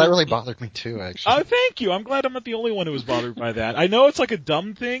that. Yeah, that really bothered me too, actually. Oh, thank you. I'm glad I'm not the only one who was bothered by that. I know it's like a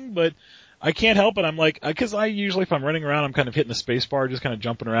dumb thing, but I can't help it. I'm like, because I usually, if I'm running around, I'm kind of hitting the space bar, just kind of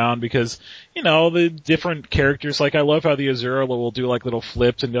jumping around because, the different characters, like I love how the Azura will do like little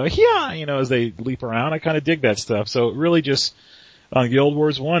flips and go, yeah, as they leap around. I kind of dig that stuff. So it really just, on Guild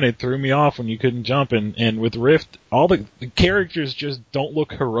Wars 1, it threw me off when you couldn't jump. And with Rift, all the characters just don't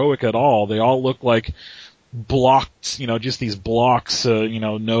look heroic at all. They all look like blocks, just these blocks,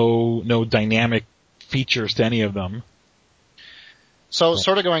 no dynamic features to any of them. So,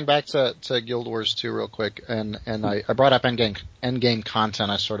 sort of going back to Guild Wars 2 real quick, and I brought up endgame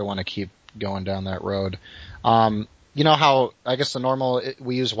content. I sort of want to keep going down that road. You know how, I guess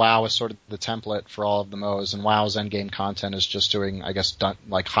we use WoW as sort of the template for all of the MOAs, and WoW's endgame content is just doing, I guess,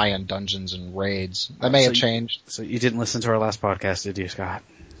 like high-end dungeons and raids. That may have changed. So you didn't listen to our last podcast, did you, Scott?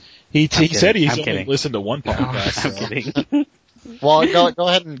 He said he's only kidding. listened to one podcast. I'm kidding. Well, go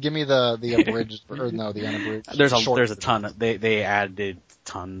ahead and give me the abridged, or no, the unabridged. There's a ton. They added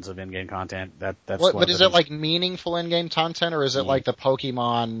tons of in-game content. But is it like meaningful in-game content, or is it like the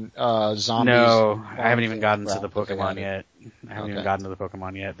Pokemon zombies? No, I haven't even gotten to the Pokemon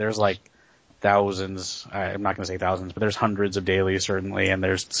yet. There's like thousands. I'm not going to say thousands, but there's hundreds of dailies certainly, and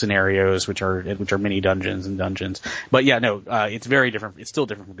there's scenarios which are mini dungeons and dungeons. But yeah, no, it's very different. It's still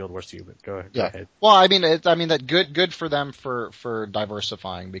different from Guild Wars 2. But go ahead. Well, I mean that good for them for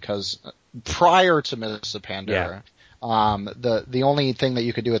diversifying, because prior to Mists of Pandaria, the only thing that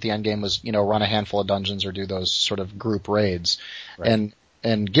you could do at the end game was run a handful of dungeons or do those sort of group raids, right.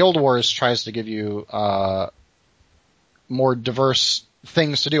 And Guild Wars tries to give you more diverse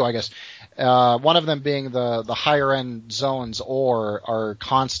things to do, I guess. One of them being the higher end zones are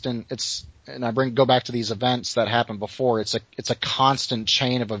constant. Go back to these events that happened before. It's a constant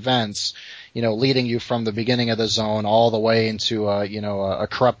chain of events, leading you from the beginning of the zone all the way into a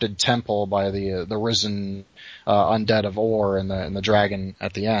corrupted temple by the risen undead of Or and the dragon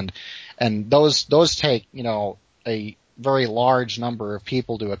at the end. And those take a very large number of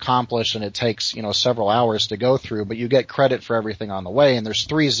people to accomplish, and it takes several hours to go through, but you get credit for everything on the way. And there's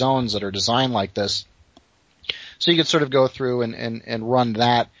 3 zones that are designed like this, so you could sort of go through and run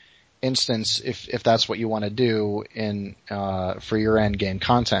that instance if that's what you want to do for your end game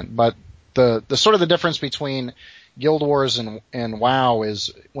content. But the sort of the difference between Guild Wars and WoW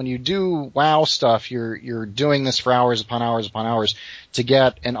is when you do WoW stuff, you're doing this for hours upon hours upon hours to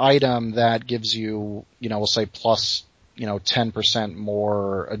get an item that gives you we'll say plus 10%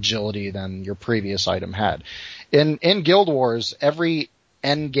 more agility than your previous item had. In Guild Wars, every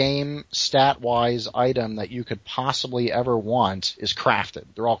end game stat-wise item that you could possibly ever want is crafted.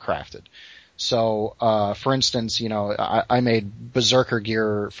 They're all crafted. So, for instance, I made Berserker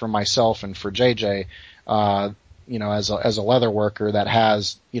gear for myself and for JJ, as a leather worker that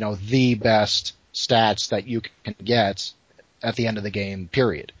has, the best stats that you can get at the end of the game,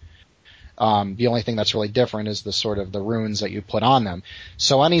 period. The only thing that's really different is the sort of the runes that you put on them.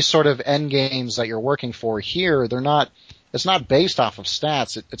 So any sort of end games that you're working for here, it's not based off of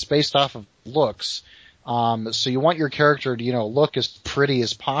stats, it's based off of looks. So you want your character to, look as pretty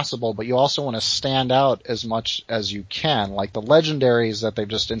as possible, but you also want to stand out as much as you can. Like the legendaries that they've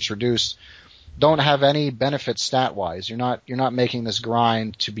just introduced don't have any benefit stat-wise. You're not making this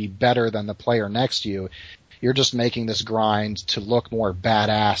grind to be better than the player next to you. You're just making this grind to look more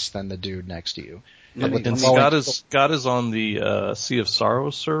badass than the dude next to you. And Scott is on the Sea of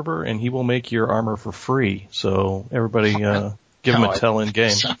Sorrows server, and he will make your armor for free. So everybody, give him a tell in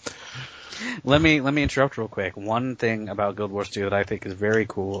game. Let me interrupt real quick. One thing about Guild Wars 2 that I think is very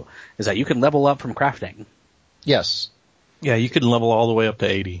cool is that you can level up from crafting. Yes. Yeah, you can level all the way up to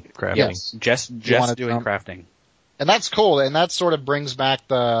 80 crafting. Yes. Just doing crafting. And that's cool, and that sort of brings back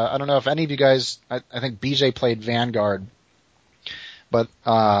I don't know if any of you guys, I think BJ played Vanguard, but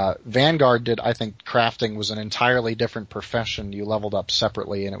Vanguard did, I think crafting was an entirely different profession. You leveled up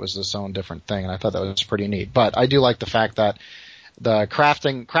separately and it was its own different thing, and I thought that was pretty neat. But I do like the fact that the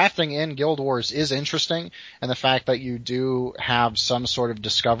crafting in Guild Wars is interesting, and the fact that you do have some sort of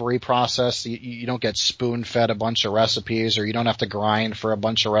discovery process. You don't get spoon-fed a bunch of recipes, or you don't have to grind for a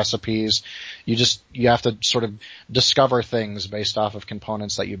bunch of recipes. You have to sort of discover things based off of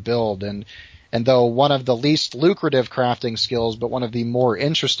components that you build. And though one of the least lucrative crafting skills, but one of the more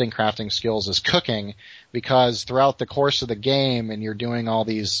interesting crafting skills is cooking, because throughout the course of the game, and you're doing all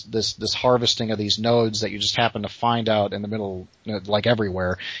this harvesting of these nodes that you just happen to find out in the middle, like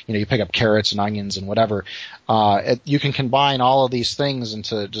everywhere. You pick up carrots and onions and whatever. You can combine all of these things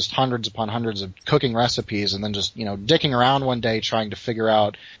into just hundreds upon hundreds of cooking recipes, and then just, dicking around one day trying to figure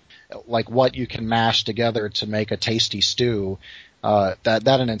out like what you can mash together to make a tasty stew.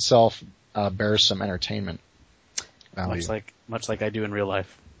 That in itself bears some entertainment value. Much like I do in real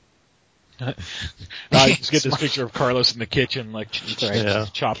life. I just get this picture of Carlos in the kitchen, like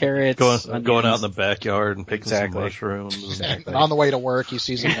chopping carrots, going out in the backyard and picking some mushrooms. Exactly. And on the way to work, he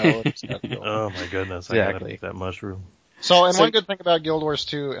sees a node. Oh my goodness! I gotta pick that mushroom. So, one good thing about Guild Wars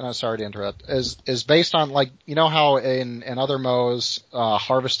 2, and I'm sorry to interrupt, is based on, like, how in other MOs,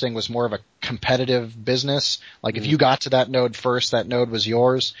 harvesting was more of a competitive business. Like, if you got to that node first, that node was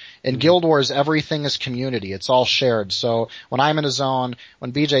yours. In Guild Wars, everything is community. It's all shared. So, when I'm in a zone,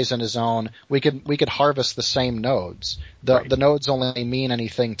 when BJ's in a zone, we could harvest the same nodes. The nodes only mean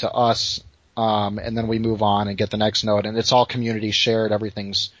anything to us, and then we move on and get the next node, and it's all community shared.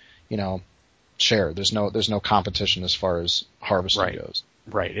 Everything's, shared. There's no competition as far as harvesting goes.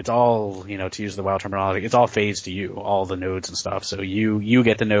 Right. It's all, to use the WoW terminology, it's all phased to you, all the nodes and stuff. So you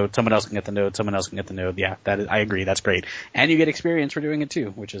get the node, someone else can get the node, someone else can get the node. Yeah, I agree. That's great. And you get experience for doing it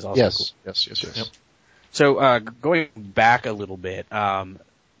too, which is also cool. Yes. Yep. So, going back a little bit,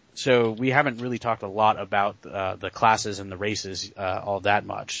 so we haven't really talked a lot about the classes and the races all that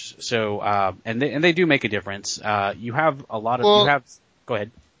much. So, and they do make a difference. You have a lot of go ahead.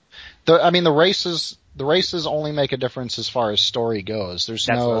 The races only make a difference as far as story goes. That's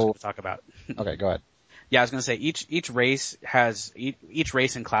what I was going to talk about. Okay, go ahead. Yeah, I was going to say each race has each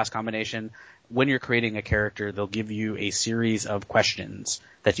race and class combination. When you're creating a character, they'll give you a series of questions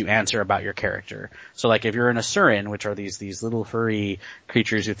that you answer about your character. So, like, if you're an Asuran, which are these little furry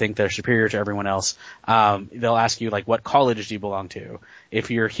creatures who think they're superior to everyone else, they'll ask you, like, what college do you belong to?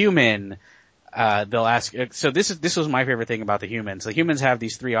 If you're human, they'll ask, so this was my favorite thing about the humans. The humans have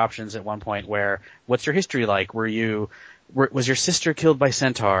these three options at one point where, what's your history like? Was your sister killed by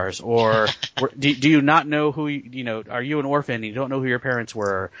centaurs? Or do you not know who, are you an orphan and you don't know who your parents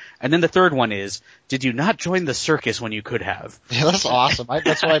were? And then the third one is, did you not join the circus when you could have? Yeah, that's awesome.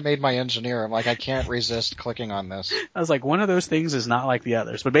 That's why I made my engineer. I'm like, I can't resist clicking on this. I was like, one of those things is not like the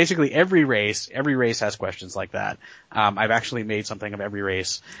others. But basically every race has questions like that. I've actually made something of every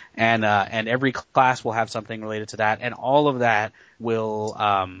race. And every class will have something related to that. And all of that will,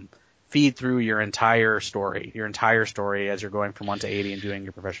 feed through your entire story as you're going from 1 to 80 and doing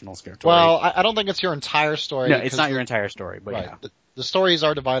your professional story. Well, I don't think it's your entire story. No, it's not your entire story, but right. Yeah. The stories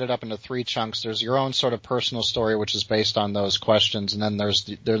are divided up into 3 chunks. There's your own sort of personal story, which is based on those questions, and then there's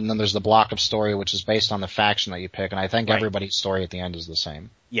the block of story, which is based on the faction that you pick. And I think everybody's story at the end is the same.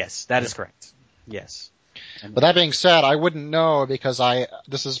 Yes, that is correct. Yes. But that being said, I wouldn't know because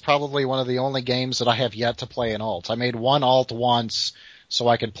this is probably one of the only games that I have yet to play in alt. I made one alt once, so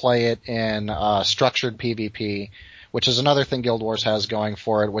I could play it in structured PvP, which is another thing Guild Wars has going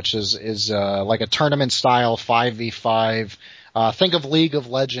for it, which is like a tournament style 5v5. Think of League of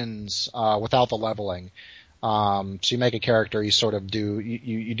Legends without the leveling. So you make a character, you sort of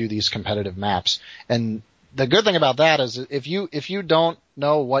you do these competitive maps. And the good thing about that is if you don't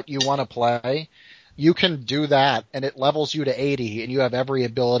know what you want to play, you can do that and it levels you to 80 and you have every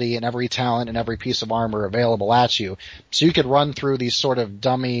ability and every talent and every piece of armor available at you. So you could run through these sort of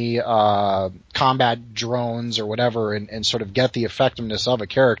dummy combat drones or whatever and sort of get the effectiveness of a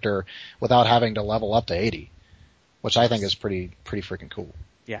character without having to level up to 80, which I think is pretty freaking cool.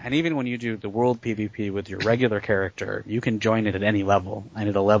 Yeah, and even when you do the world PvP with your regular character, you can join it at any level, and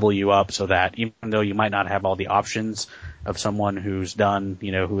it'll level you up so that even though you might not have all the options of someone who's done,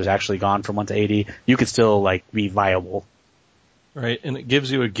 who has actually gone from 1 to 80, you could still, be viable. Right, and it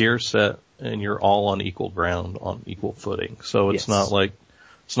gives you a gear set, and you're all on equal ground, on equal footing. So it's not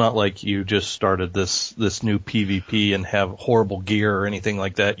like you just started this new PvP and have horrible gear or anything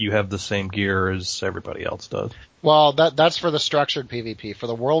like that. You have the same gear as everybody else does. Well, that's for the structured PvP. For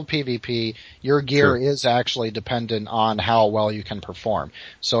the world PvP, your gear is actually dependent on how well you can perform.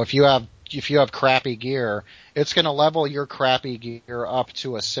 So if you have crappy gear, it's going to level your crappy gear up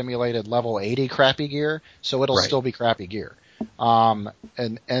to a simulated level 80 crappy gear, so it'll still be crappy gear. And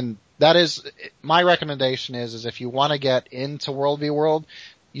that is my recommendation is if you want to get into World v World,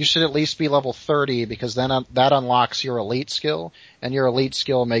 you should at least be level 30 because then that unlocks your elite skill, and your elite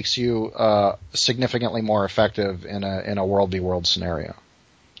skill makes you significantly more effective in a World v World scenario.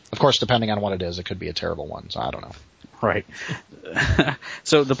 Of course, depending on what it is, it could be a terrible one, so I don't know. Right.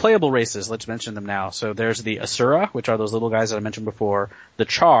 So the playable races, let's mention them now. So there's the Asura, which are those little guys that I mentioned before, the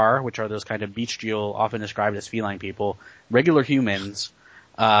Char, which are those kind of bestial, often described as feline people, regular humans,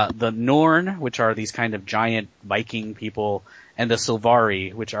 the Norn, which are these kind of giant Viking people, and the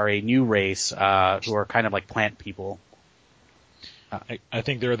Sylvari, which are a new race who are kind of like plant people. I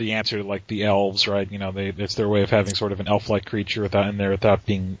think they're the answer to the elves, right? It's their way of having sort of an elf-like creature without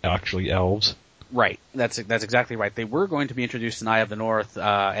being actually elves. Right. That's exactly right. They were going to be introduced in Eye of the North,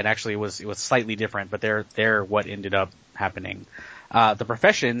 and actually it was slightly different, but they're what ended up happening. The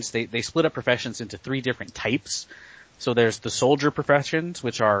professions, they split up professions into 3 different types. So there's the soldier professions,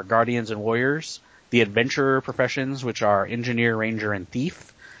 which are guardians and warriors, the adventurer professions, which are engineer, ranger, and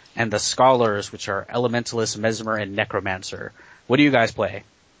thief, and the scholars, which are elementalist, mesmer, and necromancer. What do you guys play?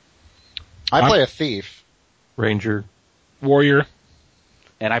 I play a thief. Ranger. Warrior.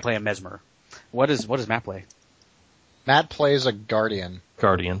 And I play a mesmer. What does Matt play? Matt plays a guardian.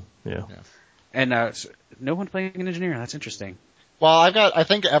 Guardian, yeah. And so no one playing an engineer. That's interesting. Well, I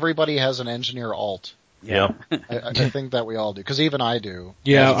think everybody has an engineer alt. Yeah. I think that we all do, because even I do.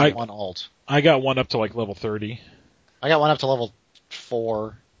 Yeah, I one alt. I got one up to level 30. I got one up to level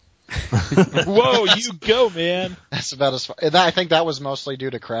 4. Whoa, you go, man! That's about as far. I think that was mostly due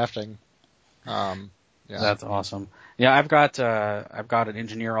to crafting. Yeah. That's awesome. Yeah, I've got an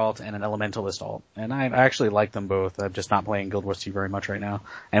engineer alt and an elementalist alt, and I actually like them both. I'm just not playing Guild Wars 2 very much right now,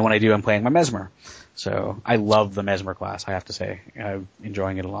 and when I do, I'm playing my mesmer. So I love the mesmer class. I have to say, I'm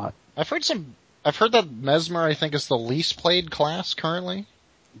enjoying it a lot. I've heard that mesmer, I think, is the least played class currently.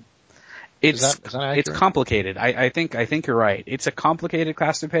 Is that accurate? It's complicated. I think you're right. It's a complicated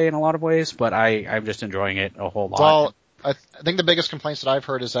class to play in a lot of ways, but I'm just enjoying it a whole lot. Well, I think the biggest complaints that I've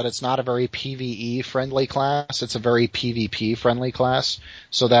heard is that it's not a very PvE friendly class. It's a very PvP friendly class.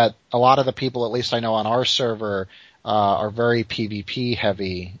 So that a lot of the people, at least I know on our server, are very PvP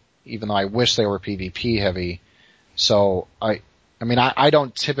heavy, even though I wish they were PvP heavy. So I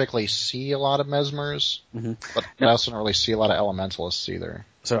don't typically see a lot of mesmers, but I also don't really see a lot of elementalists either.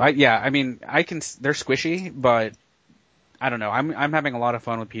 So they're squishy, but I don't know. I'm having a lot of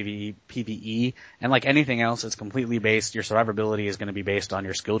fun with PvE, and like anything else, it's completely based. Your survivability is going to be based on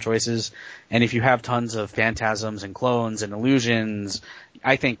your skill choices, and if you have tons of phantasms and clones and illusions,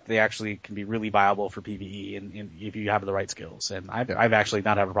 I think they actually can be really viable for PvE, and if you have the right skills. And I've actually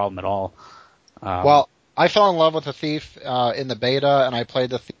not had a problem at all. Well, I fell in love with the Thief in the beta, and I played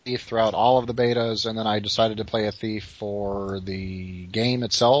the Thief throughout all of the betas, and then I decided to play a Thief for the game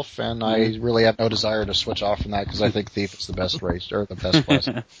itself, and I really have no desire to switch off from that because I think Thief is the best race, or the best class.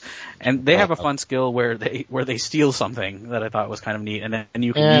 And they have a fun skill where they steal something that I thought was kind of neat, and then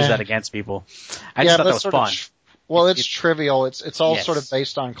you can use that against people. I just thought that was fun. Well, it's trivial. It's all Yes. sort of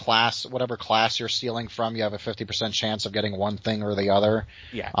based on class, whatever class you're stealing from. You have a 50% chance of getting one thing or the other.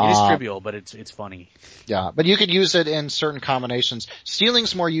 Yeah, it is trivial, but it's funny. Yeah, but you could use it in certain combinations.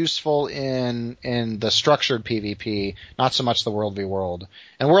 Stealing's more useful in the structured PvP, not so much the World v World.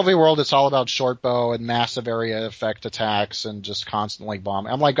 In World v World, it's all about short bow and massive area effect attacks and just constantly bomb.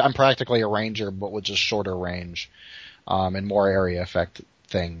 I'm practically a ranger, but with just shorter range, and more area effect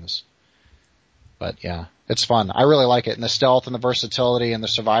things. But yeah, it's fun. I really like it, and the stealth and the versatility and the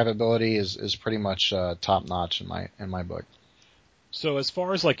survivability is pretty much top notch in my book. So as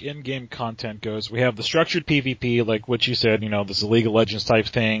far as like in-game content goes, we have the structured PvP, like what you said, this is League of Legends type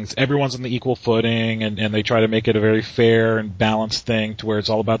things. Everyone's on the equal footing, and they try to make it a very fair and balanced thing to where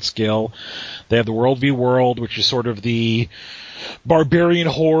it's all about skill. They have the World v World, which is sort of the barbarian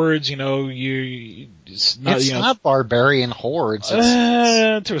hordes, it's not barbarian hordes.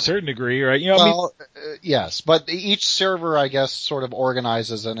 To a certain degree, right? Yes, but each server, I guess, sort of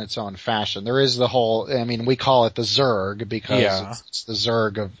organizes in its own fashion. There is the whole, we call it the Zerg because it's the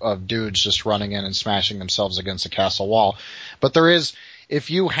Zerg of dudes just running in and smashing themselves against a castle wall. But there is, if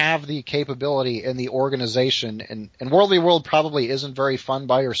you have the capability and the organization, and World v World probably isn't very fun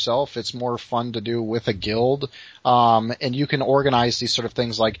by yourself. It's more fun to do with a guild. And you can organize these sort of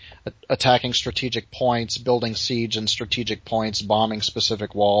things like attacking strategic points, building siege and strategic points, bombing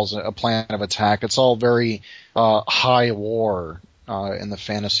specific walls, a plan of attack. It's all very, high war, in the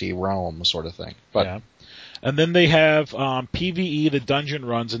fantasy realm sort of thing. But yeah. And then they have PvE, the dungeon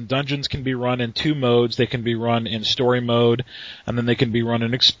runs, and dungeons can be run in two modes. They can be run in story mode, and then they can be run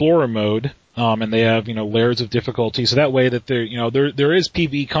in explorer mode. And they have, layers of difficulty. So that way that there is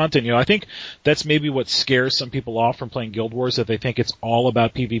PvE content. I think that's maybe what scares some people off from playing Guild Wars, that they think it's all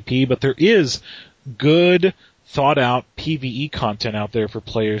about PvP, but there is good, thought out PvE content out there for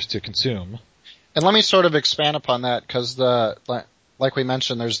players to consume. And let me sort of expand upon that, because like we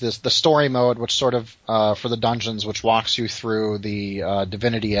mentioned, there's the story mode, which sort of, for the dungeons, which walks you through the,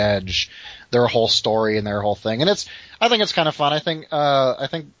 Divinity Edge, their whole story and their whole thing. And I think it's kind of fun. I think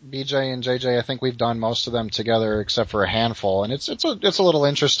BJ and JJ, I think we've done most of them together except for a handful. And it's a little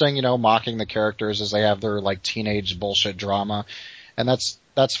interesting, mocking the characters as they have their like teenage bullshit drama. And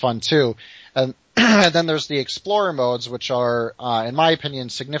that's fun too. And, and then there's the explorer modes, which are, in my opinion,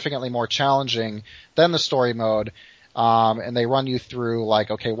 significantly more challenging than the story mode. And they run you through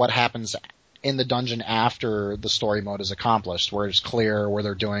okay, what happens in the dungeon after the story mode is accomplished, where it's clear, where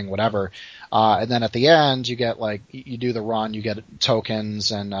they're doing whatever. And then at the end, you get you do the run, you get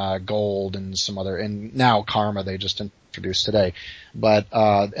tokens and, gold and some other, and now karma they just introduced today. But,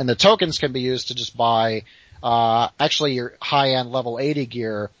 and the tokens can be used to just buy, actually your high-end level 80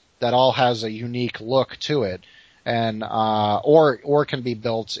 gear that all has a unique look to it. And, or can be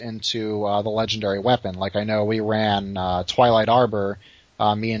built into, the legendary weapon. Like I know we ran, Twilight Arbor,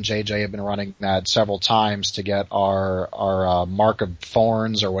 me and JJ have been running that several times to get our Mark of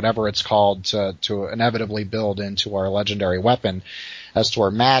Thorns or whatever it's called to inevitably build into our legendary weapon. As to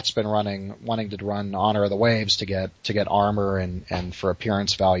where Matt's been wanting to run Honor of the Waves to get armor and for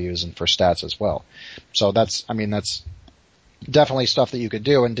appearance values and for stats as well. So that's definitely stuff that you could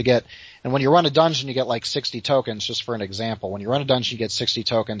do, and when you run a dungeon, you get 60 tokens, just for an example. When you run a dungeon, you get 60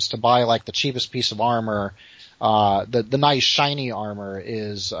 tokens to buy the cheapest piece of armor. The nice shiny armor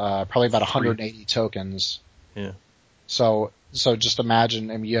is, probably about 180 tokens. Yeah. So just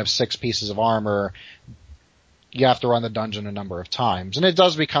imagine, you have 6 pieces of armor. You have to run the dungeon a number of times. And it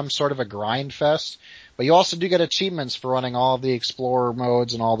does become sort of a grind fest, but you also do get achievements for running all of the explorer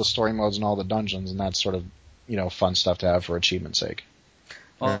modes and all the story modes and all the dungeons, and that's sort of, fun stuff to have for achievement's sake.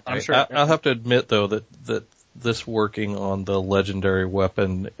 Well, I'm sure. I'll have to admit though that this working on the legendary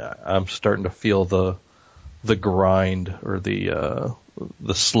weapon, I'm starting to feel the grind or the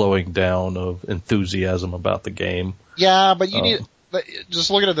slowing down of enthusiasm about the game. Yeah, but just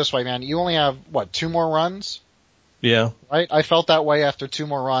look at it this way, man. You only have 2 more runs? Yeah. Right? I felt that way after 2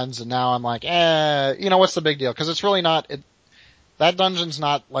 more runs, and now I'm like, what's the big deal? Because it's really not. That dungeon's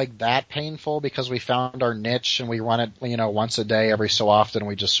not that painful because we found our niche and we run it, once a day every so often.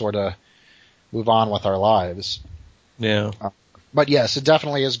 We just sort of move on with our lives. Yeah. But yes, it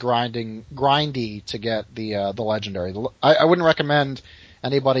definitely is grindy to get the legendary. I wouldn't recommend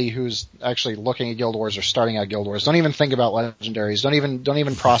anybody who's actually looking at Guild Wars or starting out Guild Wars. Don't even think about legendaries. Don't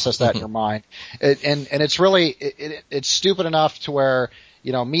even process that in your mind. And it's really, it's stupid enough to where,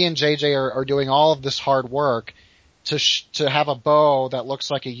 me and JJ are doing all of this hard work to have a bow that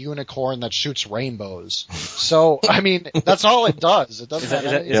looks like a unicorn that shoots rainbows. So, that's all it does. It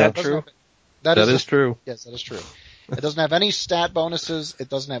doesn't is that true? That is true. Yes, that is true. It doesn't have any stat bonuses. It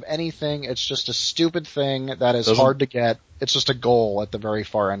doesn't have anything. It's just a stupid thing that is hard to get. It's just a goal at the very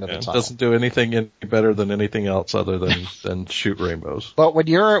far end of the tunnel. It doesn't do anything any better than anything else other than shoot rainbows. But when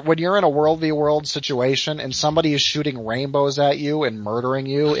you're in a World v. World situation and somebody is shooting rainbows at you and murdering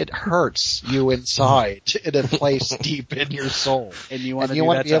you, it hurts you inside in a place deep in your soul. And you want to do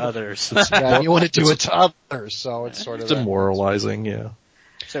that to others. Yeah, you want to do it to others. So it's sort of demoralizing. Yeah.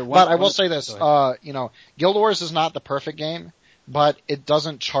 But I will say this, Guild Wars is not the perfect game, but it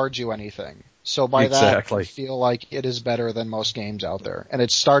doesn't charge you anything. So by that, I feel like it is better than most games out there. And it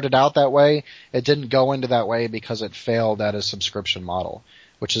started out that way. It didn't go into that way because it failed at a subscription model,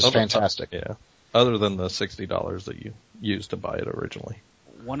 which is fantastic. Yeah. Other than the $60 that you used to buy it originally.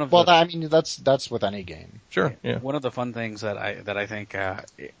 That's with any game. Sure. Yeah. One of the fun things that I think,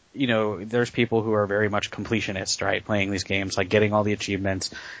 there's people who are very much completionists, right? Playing these games, like getting all the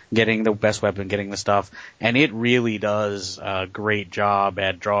achievements, getting the best weapon, getting the stuff, and it really does a great job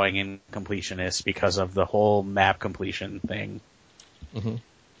at drawing in completionists because of the whole map completion thing. Mm-hmm.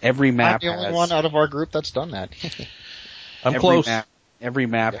 Every map I'm the only one out of our group that's done that. I'm close. Every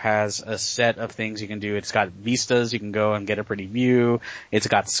map has a set of things you can do. It's got vistas, you can go and get a pretty view. It's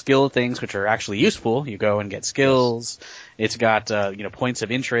got skill things, which are actually useful. You go and get skills. Yes. It's got, points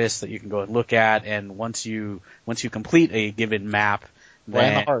of interest that you can go and look at. And once you complete a given map,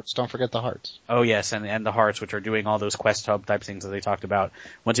 and the hearts. Don't forget the hearts. Oh yes, and the hearts, which are doing all those quest hub type things that they talked about.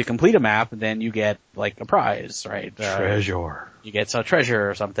 Once you complete a map, then you get like a prize, right? Treasure. You get a treasure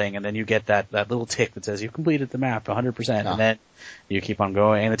or something, and then you get that little tick that says you've completed the map 100%, and then you keep on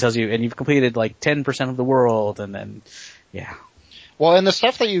going, and it tells you, and you've completed like 10% of the world, and then, yeah. Well, and the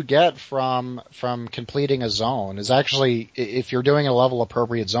stuff that you get from completing a zone is actually, if you're doing a level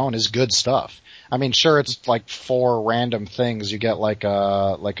appropriate zone, is good stuff. I mean, sure, it's like 4 random things. You get like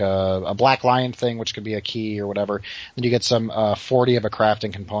a black lion thing, which could be a key or whatever. Then you get some 40 of a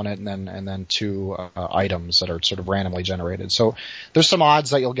crafting component, and then 2 items that are sort of randomly generated. So there's some odds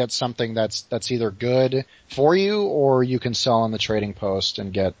that you'll get something that's either good for you, or you can sell on the trading post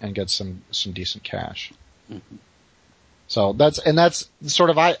and get some decent cash. Mm-hmm. So that's sort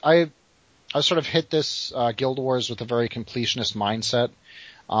of I sort of hit this Guild Wars with a very completionist mindset,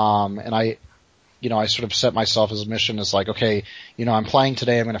 and I sort of set myself as a mission as like, okay, I'm playing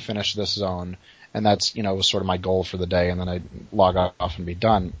today, I'm going to finish this zone, and that's was sort of my goal for the day, and then I log off and be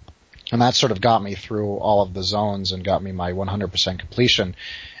done, and that sort of got me through all of the zones and got me my 100% completion,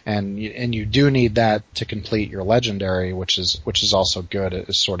 and you do need that to complete your legendary, which is also good. It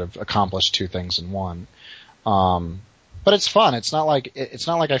is sort of accomplished 2 things in one. But it's fun. It's not like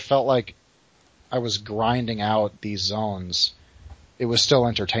I felt like I was grinding out these zones. It was still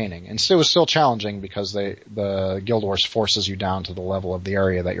entertaining, and it was still challenging because the Guild Wars forces you down to the level of the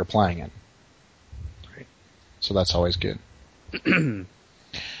area that you're playing in. Right. So that's always good. And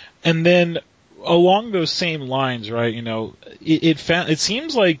then along those same lines, right? It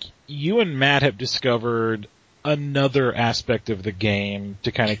seems like you and Matt have discovered another aspect of the game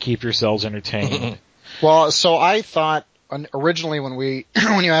to kind of keep yourselves entertained. Well, so I thought originally when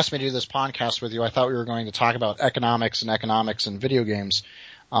you asked me to do this podcast with you, I thought we were going to talk about economics and video games,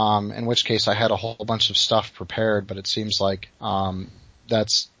 in which case I had a whole bunch of stuff prepared, but it seems like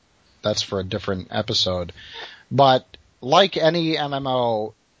that's for a different episode. But like any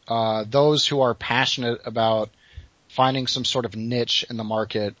MMO, those who are passionate about finding some sort of niche in the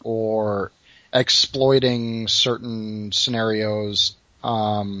market or exploiting certain scenarios,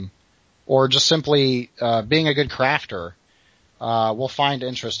 or just simply being a good crafter, will find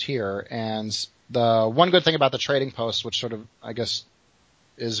interest here. And the one good thing about the trading post, which sort of, I guess,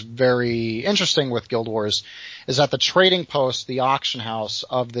 is very interesting with Guild Wars, is that the trading post, the auction house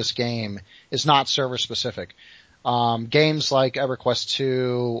of this game, is not server specific. Games like EverQuest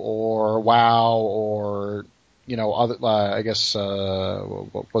 2 or WoW or, other, I guess,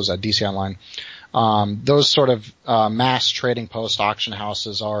 what was that, DC Online? Those sort of mass trading post auction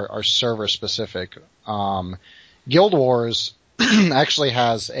houses are server specific. Guild Wars actually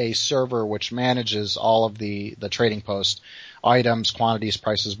has a server which manages all of the trading post items, quantities,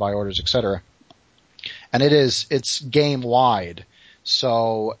 prices, buy orders, etc. And it's game wide.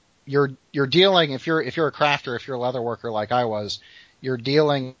 So you're dealing, if you're a crafter, if you're a leather worker like I was, you're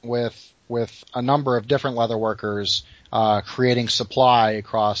dealing with a number of different leather workers, creating supply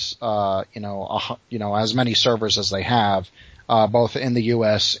across, as many servers as they have, both in the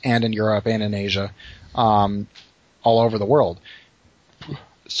US and in Europe and in Asia, all over the world.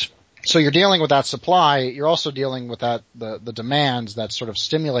 So you're dealing with that supply. You're also dealing with that the demands that's sort of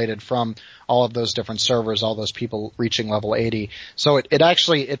stimulated from all of those different servers, all those people reaching level 80. So it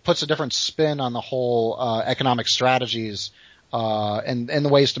actually puts a different spin on the whole economic strategies and the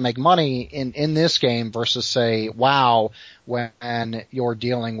ways to make money in this game versus say WoW, when you're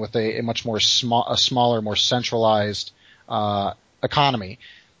dealing with a much more smaller, more centralized economy.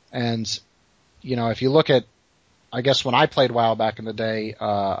 And if you look at, I guess when I played WoW back in the day,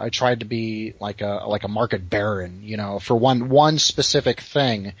 I tried to be like a market baron, for one specific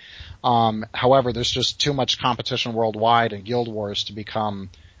thing. However, there's just too much competition worldwide in guild wars to become,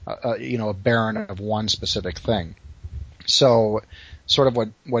 a baron of one specific thing. So, sort of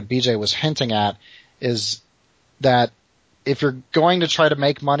what BJ was hinting at is that if you're going to try to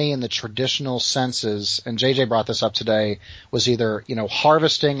make money in the traditional senses, and JJ brought this up today, was either,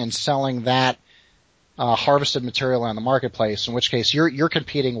 harvesting and selling that harvested material on the marketplace, in which case you're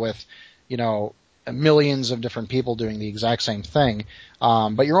competing with, millions of different people doing the exact same thing,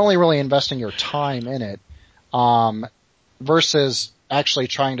 but you're only really investing your time in it, versus actually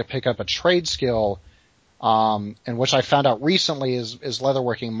trying to pick up a trade skill, and which I found out recently is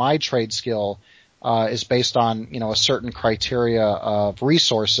leatherworking. My trade skill is based on a certain criteria of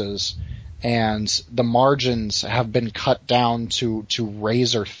resources, and the margins have been cut down to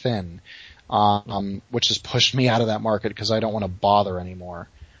razor thin. Which has pushed me out of that market because I don't want to bother anymore.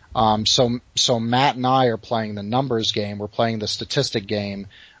 So Matt and I are playing the numbers game. We're playing the statistic game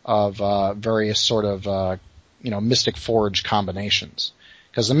of various sort of Mystic Forge combinations.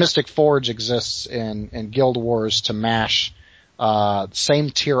 Because the Mystic Forge exists in Guild Wars to mash same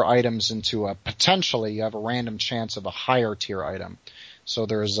tier items into potentially you have a random chance of a higher tier item. So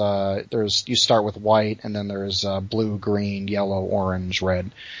there's you start with white, and then there's blue, green, yellow, orange,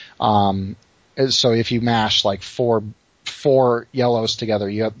 red. So if you mash like four yellows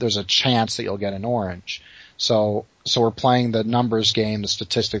together, there's a chance that you'll get an orange. So we're playing the numbers game, the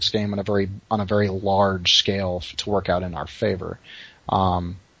statistics game on a very large scale to work out in our favor.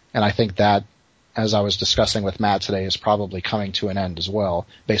 And I think that, as I was discussing with Matt today, is probably coming to an end as well,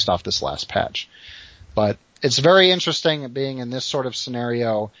 based off this last patch. But it's very interesting being in this sort of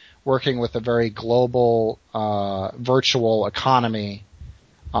scenario, working with a very global, virtual economy,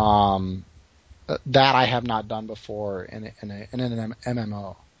 that I have not done before in an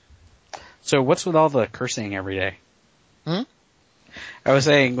MMO. So what's with all the cursing every day? Hmm? I was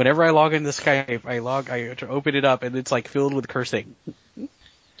saying, whenever I log into Skype, I open it up and it's like filled with cursing.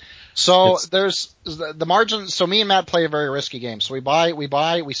 So there's the margin. So me and Matt play a very risky game. So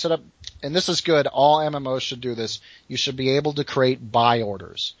we set up, and this is good. All MMOs should do this. You should be able to create buy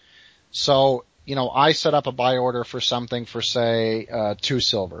orders. So, I set up a buy order for something for say, 2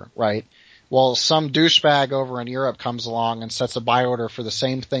 silver, right? Well, some douchebag over in Europe comes along and sets a buy order for the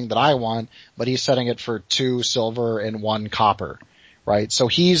same thing that I want, but he's setting it for 2 silver and 1 copper, right? So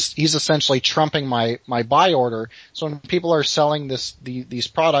he's essentially trumping my buy order. So when people are selling these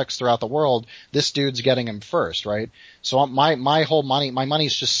products throughout the world, this dude's getting them first, right? So my whole money, my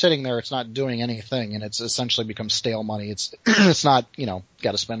money's just sitting there. It's not doing anything, and it's essentially become stale money. It's not,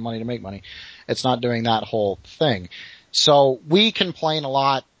 got to spend money to make money. It's not doing that whole thing. So we complain a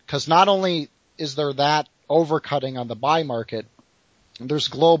lot, because not only is there that overcutting on the buy market, there's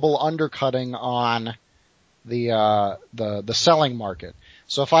global undercutting on the selling market.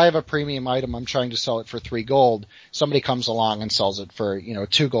 So if I have a premium item, I'm trying to sell it for 3 gold, somebody comes along and sells it for,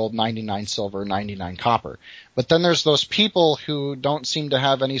 2 gold, 99 silver, 99 copper. But then there's those people who don't seem to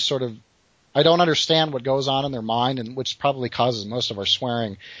have any sort of, I don't understand what goes on in their mind, and which probably causes most of our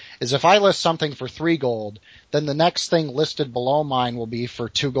swearing, is if I list something for 3 gold, then the next thing listed below mine will be for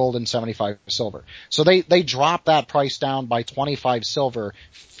 2 gold and 75 silver. So they drop that price down by 25 silver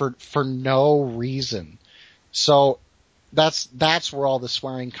for no reason. So that's where all the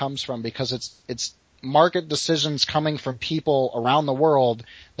swearing comes from, because it's market decisions coming from people around the world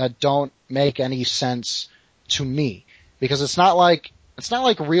that don't make any sense to me. Because it's not like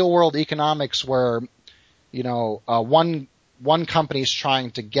real world economics where, one company's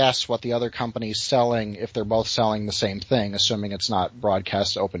trying to guess what the other company's selling if they're both selling the same thing, assuming it's not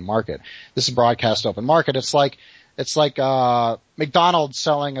broadcast open market. This is broadcast open market. It's like McDonald's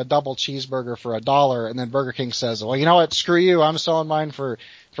selling a double cheeseburger for $1, and then Burger King says, well, you know what, screw you, I'm selling mine for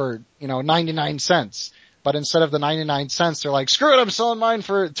 99 cents. But instead of the 99 cents, they're like, screw it, I'm selling mine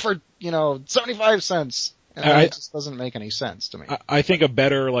for 75 cents. And it just doesn't make any sense to me. I think a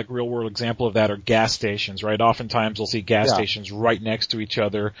better like real world example of that are gas stations, right? Oftentimes we'll see gas stations right next to each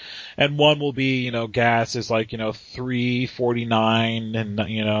other, and one will be, gas is like, $3.49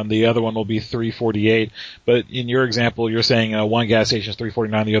 and the other one will be $3.48. But in your example, you're saying, one gas station is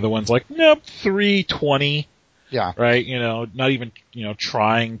 $3.49, the other one's like, nope, $3.20. Yeah. Right? Not even,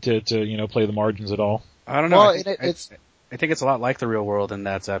 trying to play the margins at all. I don't know. Well, I think it's a lot like the real world in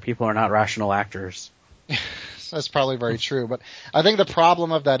that people are not rational actors. That's probably very true, but I think the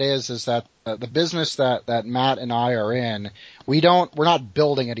problem of that is that the business that Matt and I are in, we're not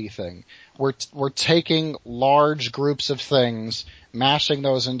building anything. We're taking large groups of things, mashing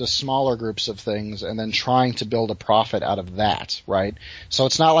those into smaller groups of things, and then trying to build a profit out of that, right? So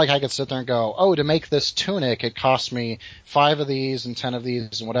it's not like I could sit there and go, oh, to make this tunic, it cost me 5 of these and 10 of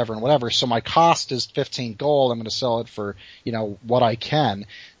these and whatever. So my cost is 15 gold. I'm going to sell it for, what I can.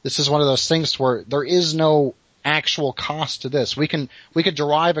 This is one of those things where there is no actual cost to this. We could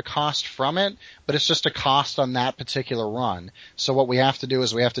derive a cost from it, but it's just a cost on that particular run. So what we have to do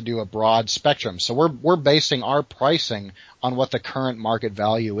is we have to do a broad spectrum. So we're basing our pricing on what the current market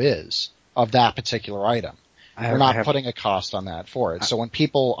value is of that particular item. We're not putting a cost on that for it. So when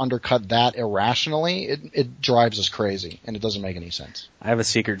people undercut that irrationally, it drives us crazy, and it doesn't make any sense. I have a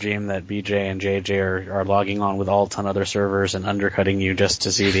secret dream that BJ and JJ are logging on with all ton other servers and undercutting you just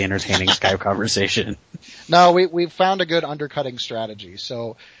to see the entertaining Skype conversation. No, we've found a good undercutting strategy.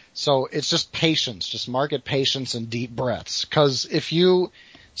 So it's just patience, just market patience and deep breaths. Cause if you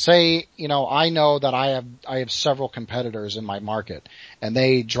say, I know that I have several competitors in my market and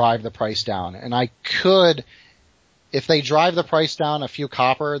they drive the price down, and I could, if they drive the price down a few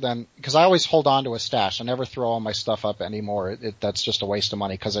copper, then, cause I always hold on to a stash. I never throw all my stuff up anymore. That's just a waste of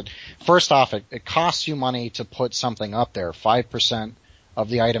money. Cause first off, it costs you money to put something up there. 5% of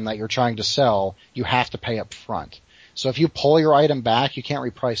the item that you're trying to sell, you have to pay up front. So if you pull your item back, you can't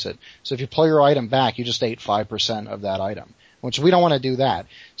reprice it. So if you pull your item back, you just ate 5% of that item, which we don't want to do that.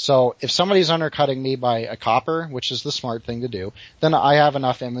 So if somebody's undercutting me by a copper, which is the smart thing to do, then I have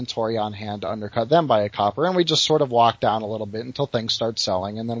enough inventory on hand to undercut them by a copper, and we just sort of walk down a little bit until things start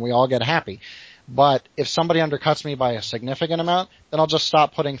selling, and then we all get happy. But if somebody undercuts me by a significant amount, then I'll just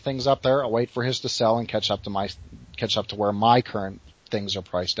stop putting things up there. I'll wait for his to sell and catch up to where my current things are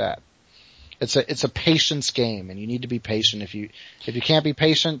priced at. It's a patience game, and you need to be patient. If you can't be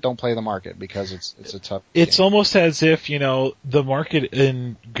patient, don't play the market, because it's a tough game. It's almost as if, the market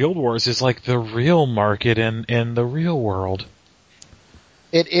in Guild Wars is like the real market in the real world.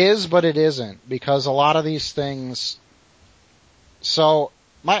 It is, but it isn't, because a lot of these things. So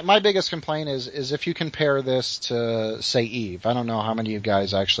my biggest complaint is if you compare this to, say, EVE. I don't know how many of you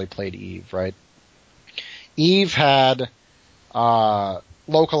guys actually played EVE, right? EVE had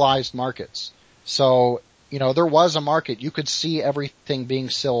localized markets. So, there was a market. You could see everything being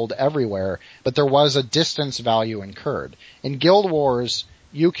sold everywhere, but there was a distance value incurred. In Guild Wars,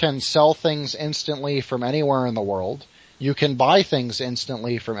 you can sell things instantly from anywhere in the world. You can buy things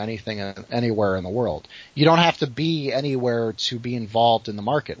instantly from anywhere in the world. You don't have to be anywhere to be involved in the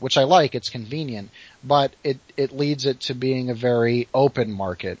market, which I like. It's convenient, but it leads it to being a very open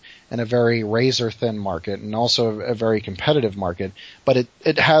market and a very razor-thin market, and also a very competitive market. But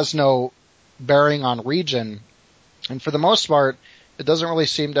it has no bearing on region, and for the most part, it doesn't really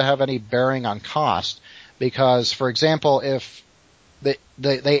seem to have any bearing on cost, because, for example, if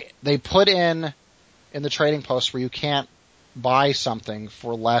they put in the trading post where you can't buy something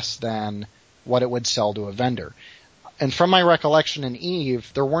for less than what it would sell to a vendor. And from my recollection in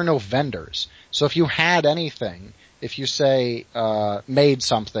EVE, there were no vendors. So if you had anything, if you say made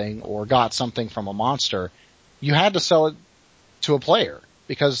something or got something from a monster, you had to sell it to a player,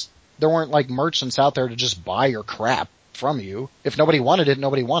 because there weren't like merchants out there to just buy your crap from you. If nobody wanted it,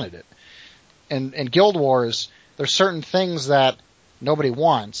 nobody wanted it. And in Guild Wars, there's certain things that nobody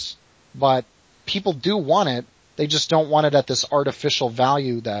wants, but people do want it. They just don't want it at this artificial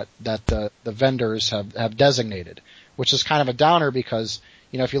value that the vendors have designated, which is kind of a downer, because,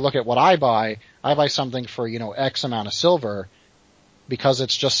 if you look at what I buy something for, X amount of silver, because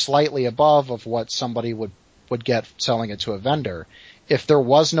it's just slightly above of what somebody would get selling it to a vendor. If there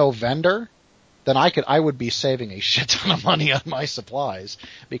was no vendor, then I would be saving a shit ton of money on my supplies,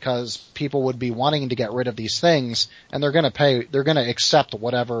 because people would be wanting to get rid of these things, and they're going to accept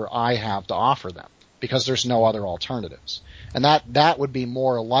whatever I have to offer them, because there's no other alternatives. And that would be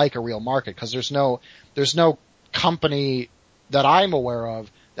more like a real market, because there's no company that I'm aware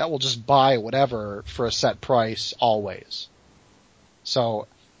of that will just buy whatever for a set price always. So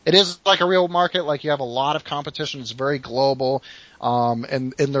It is like a real market. Like, you have a lot of competition. It's very global.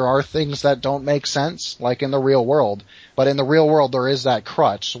 And there are things that don't make sense, like in the real world. But in the real world, there is that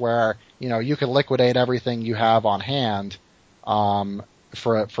crutch where, you can liquidate everything you have on hand,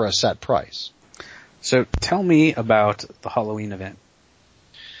 for a set price. So tell me about the Halloween event.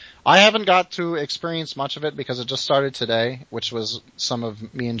 I haven't got to experience much of it because it just started today, which was some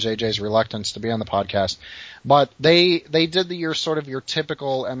of me and JJ's reluctance to be on the podcast. But they did your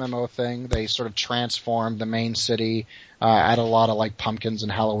typical MMO thing. They sort of transformed the main city, added a lot of like pumpkins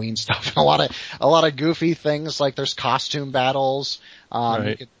and Halloween stuff, and a lot of goofy things, like there's costume battles.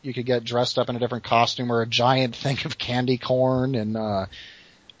 Right. You could get dressed up in a different costume or a giant thing of candy corn, and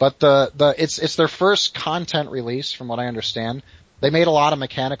but it's their first content release from what I understand. They made a lot of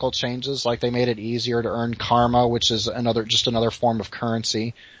mechanical changes, like they made it easier to earn karma, which is another form of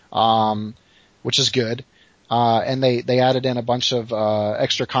currency, which is good. And they added in a bunch of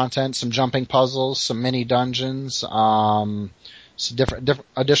extra content, some jumping puzzles, some mini dungeons, some different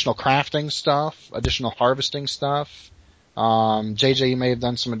additional crafting stuff, additional harvesting stuff. JJ, you may have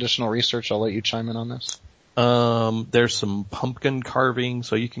done some additional research. I'll let you chime in on this. There's some pumpkin carving,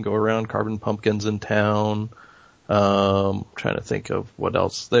 so you can go around carving pumpkins in town. Trying to think of what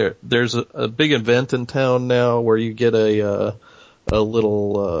else. There's a big event in town now where you get a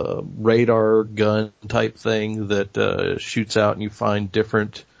little radar gun type thing that shoots out, and you find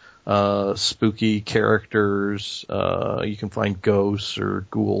different spooky characters. You can find ghosts or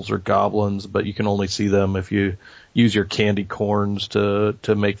ghouls or goblins, but you can only see them if you use your candy corns to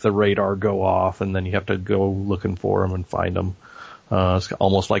make the radar go off, and then you have to go looking for them and find them. It's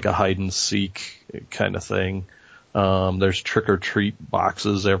almost like a hide and seek kind of thing. There's trick or treat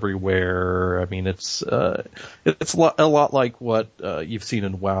boxes everywhere. I mean, it's a lot like what you've seen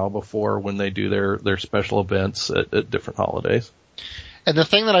in WoW before when they do their special events at different holidays. And the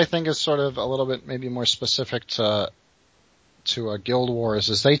thing that I think is sort of a little bit maybe more specific to Guild Wars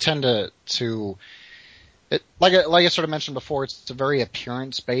is they tend to like I sort of mentioned before, it's a very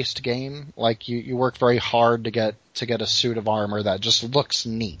appearance-based game. Like you work very hard to get a suit of armor that just looks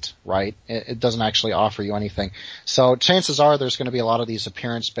neat, right? It doesn't actually offer you anything. So chances are there's going to be a lot of these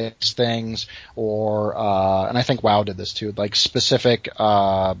appearance-based things, or and I think WoW did this too, like specific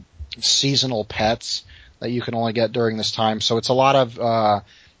seasonal pets that you can only get during this time. So it's a lot of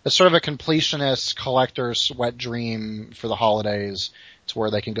it's sort of a completionist collector's wet dream for the holidays, to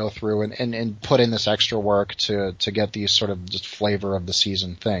where they can go through and put in this extra work to get these sort of just flavor of the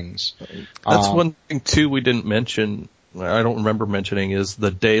season things. That's one thing too we didn't mention. I don't remember mentioning is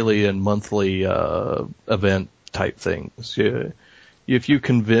the daily and monthly event type things. If you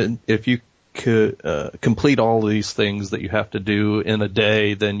could complete all these things that you have to do in a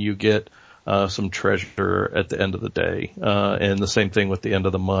day, then you get some treasure at the end of the day. And the same thing with the end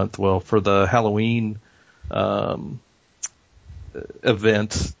of the month. Well, for the Halloween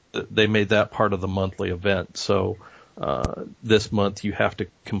event, they made that part of the monthly event. So this month you have to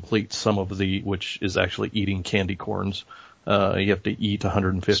complete some of which is actually eating candy corns. You have to eat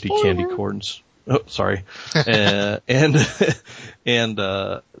 150 candy corns. Oh, sorry. and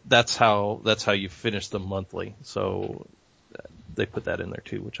that's how you finish the monthly. So they put that in there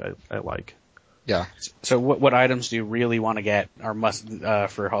too, which I like. Yeah. So what items do you really want to get or must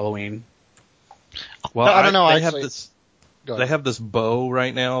for Halloween? Well, I don't know. They have this bow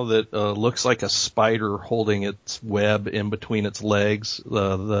right now that looks like a spider holding its web in between its legs.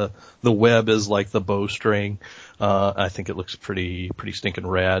 The web is like the bowstring. I think it looks pretty stinking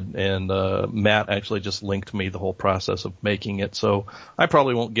rad. And Matt actually just linked me the whole process of making it. So I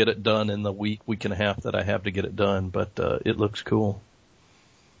probably won't get it done in the week and a half that I have to get it done, but it looks cool.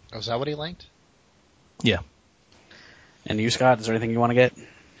 Oh, is that what he linked? Yeah. And you, Scott, is there anything you want to get?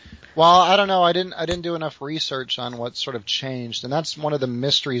 Well, I don't know. I didn't do enough research on what sort of changed, and that's one of the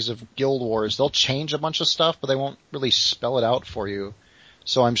mysteries of Guild Wars. They'll change a bunch of stuff, but they won't really spell it out for you.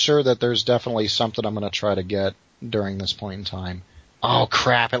 So I'm sure that there's definitely something I'm going to try to get during this point in time. Oh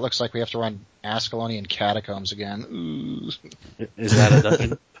crap! It looks like we have to run Ascalonian Catacombs again. Ooh. Is that a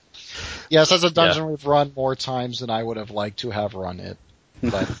dungeon? Yes, that's a dungeon we've run more times than I would have liked to have run it.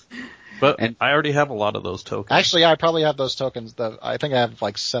 But I already have a lot of those tokens. Actually, I probably have those tokens. I think I have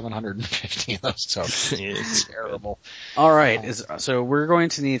like 750 of those tokens. It's terrible. All right. So we're going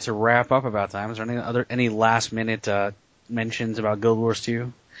to need to wrap up about time. Is there any last minute mentions about Guild Wars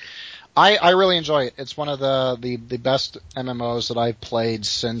 2? I really enjoy it. It's one of the best MMOs that I've played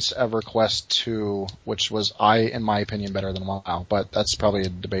since EverQuest 2, which was, in my opinion, better than WoW, but that's probably a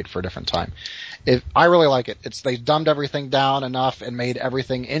debate for a different time. I really like it. They dumbed everything down enough and made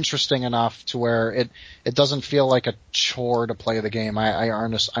everything interesting enough to where it doesn't feel like a chore to play the game. I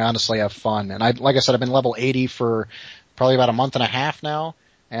honestly have fun. And like I said, I've been level 80 for probably about a month and a half now,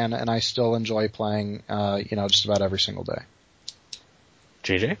 and I still enjoy playing, just about every single day.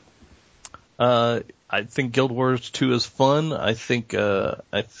 JJ? I think Guild Wars 2 is fun. I think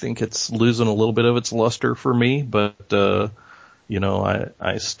it's losing a little bit of its luster for me, but,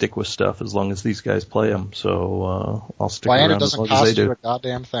 I stick with stuff as long as these guys play them, so, I'll stick around as long as they do. And it doesn't cost you a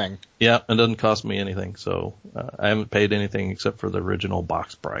goddamn thing. Yeah, it doesn't cost me anything, so, I haven't paid anything except for the original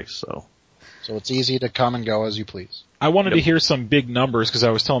box price, so. So it's easy to come and go as you please. I wanted to hear some big numbers because I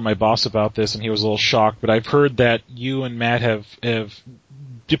was telling my boss about this and he was a little shocked, but I've heard that you and Matt have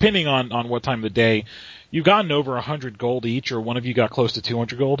depending on what time of the day, you've gotten over 100 gold each, or one of you got close to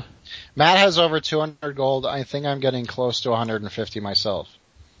 200 gold? Matt has over 200 gold. I think I'm getting close to 150 myself.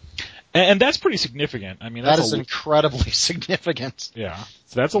 And that's pretty significant. I mean, that is incredibly significant. Yeah.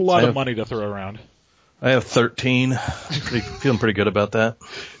 So that's a lot of money to throw around. I have 13. Feeling pretty good about that.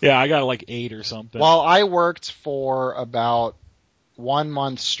 Yeah, I got like 8 or something. Well, I worked for about 1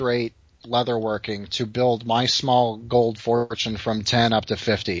 month straight leatherworking to build my small gold fortune from 10 up to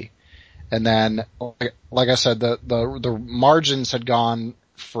 50. And then, like I said, the margins had gone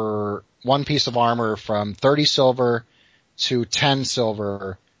for one piece of armor from 30 silver to 10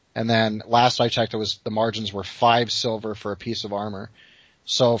 silver. And then last I checked, the margins were 5 silver for a piece of armor.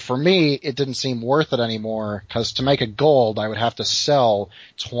 So for me, it didn't seem worth it anymore, because to make a gold, I would have to sell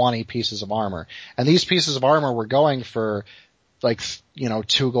 20 pieces of armor. And these pieces of armor were going for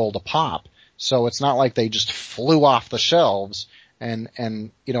 2 gold a pop. So it's not like they just flew off the shelves, and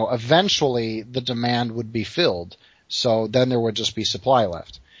eventually the demand would be filled. So then there would just be supply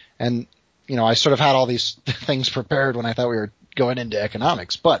left. And, I sort of had all these things prepared when I thought we were going into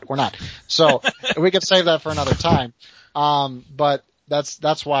economics, but we're not. So we could save that for another time. But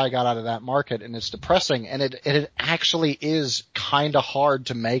that's why I got out of that market, and it's depressing, and it actually is kind of hard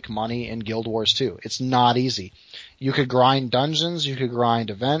to make money in Guild Wars 2. It's not easy. You could grind dungeons, you could grind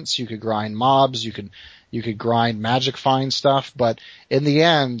events, you could grind mobs, you could grind magic find stuff, but in the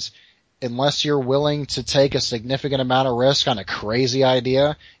end, unless you're willing to take a significant amount of risk on a crazy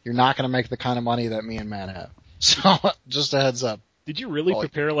idea, you're not going to make the kind of money that me and Matt have. So, just a heads up. Did you really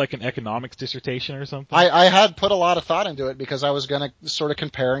prepare like an economics dissertation or something? I had put a lot of thought into it because I was going to sort of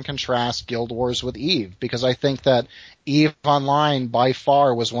compare and contrast Guild Wars with EVE, because I think that EVE Online by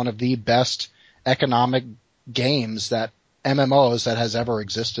far was one of the best economic games MMOs that has ever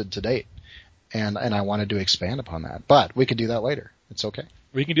existed to date. And I wanted to expand upon that. But we could do that later. It's okay.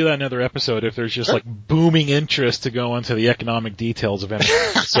 We can do that in another episode if there's just like booming interest to go into the economic details of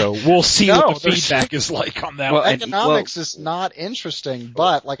anything. So we'll see what the feedback is like on that. Well, economics is not interesting,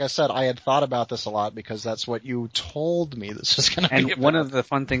 but like I said, I had thought about this a lot because that's what you told me this was going to be. And one of the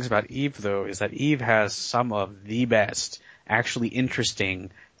fun things about EVE, though, is that EVE has some of the best, actually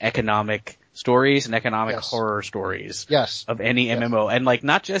interesting economic stories and economic horror stories of any MMO. And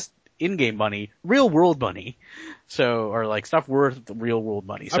not just in-game money, real-world money. So, or stuff worth real world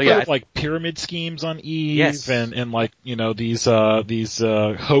money. So I've heard of pyramid schemes on EVE and these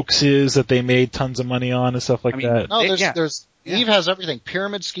hoaxes that they made tons of money on and stuff like that. No, there's EVE has everything.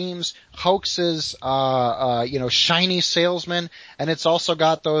 Pyramid schemes, hoaxes, shiny salesmen, and it's also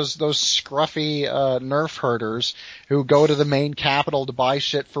got those scruffy, nerf herders who go to the main capital to buy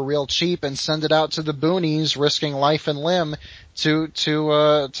shit for real cheap and send it out to the boonies, risking life and limb to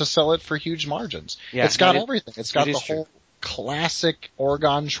sell it for huge margins. Yeah, it's got everything. It's got the whole classic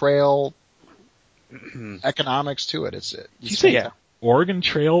Oregon Trail economics to it. Did you say Oregon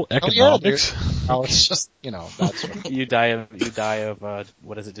Trail economics? Oh, it's just, that's what you die of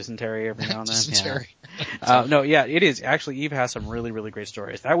what is it, dysentery every now and then? Dysentery. Yeah. No, yeah, it is. Actually, EVE has some really, really great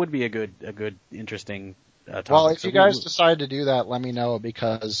stories. That would be a good, interesting topic. Well, if you guys decide to do that, let me know,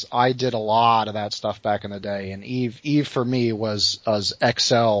 because I did a lot of that stuff back in the day, and EVE for me was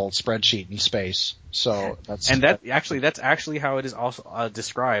Excel spreadsheet in space. So that's actually how it is also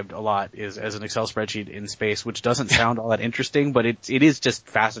described a lot, is as an Excel spreadsheet in space, which doesn't sound all that interesting, but it is just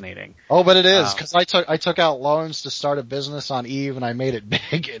fascinating. Oh, but it is, because I took out loans to start a business on EVE, and I made it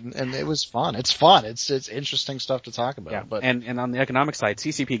big, and it was fun. It's fun. It's interesting stuff to talk about. Yeah. But and on the economic side,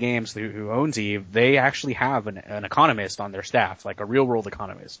 CCP Games, who owns EVE, they actually have an economist on their staff, like a real world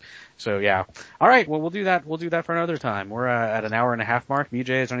economist. So yeah. All right. Well, we'll do that for another time. We're at an hour and a half mark.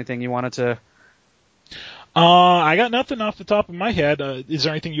 BJ, is there anything you wanted to? I got nothing off the top of my head. Is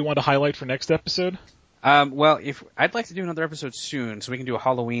there anything you want to highlight for next episode? Well, if I'd like to do another episode soon, so we can do a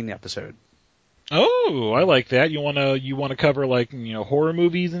Halloween episode. Oh, I like that. You wanna cover like horror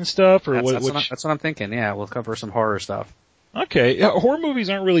movies and stuff, or That's what I'm thinking. Yeah, we'll cover some horror stuff. Okay, horror movies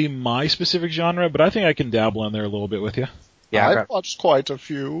aren't really my specific genre, but I think I can dabble in there a little bit with you. Yeah, I've watched quite a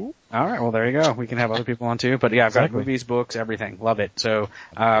few. All right, well there you go. We can have other people on too. But yeah, I've got movies, books, everything. Love it. So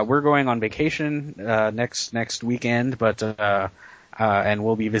we're going on vacation next weekend, but and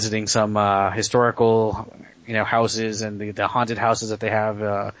we'll be visiting some historical houses and the haunted houses that they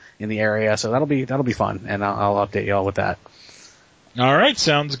have in the area. So that'll be fun, and I'll update you all with that. All right,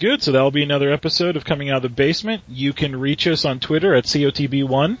 sounds good. So that'll be another episode of Coming Out of the Basement. You can reach us on Twitter at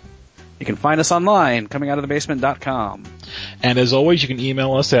COTB1. You can find us online, comingoutofthebasement.com. And as always, you can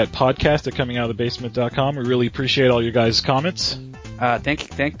email us at podcast@comingoutofthebasement.com. We really appreciate all your guys' comments.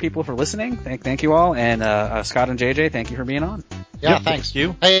 Thank people for listening. Thank you all. And Scott and JJ, thank you for being on. Yeah, Yep, thanks. thank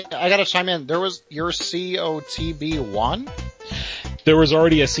you. Hey, I gotta chime in. There was your COTB1? There was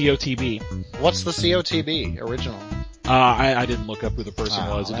already a COTB. What's the COTB original? I didn't look up who the person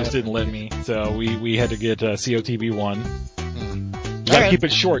was. It just didn't let me. So we had to get COTB1. You gotta keep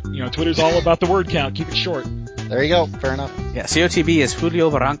it short. Twitter's all about the word count. Keep it short. There you go. Fair enough. Yeah, COTB is Julio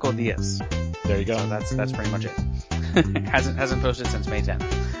Barranco Diaz. There you go. So that's pretty much it. hasn't posted since May 10th.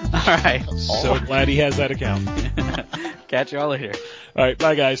 All right. So glad he has that account. Catch you all later. All right.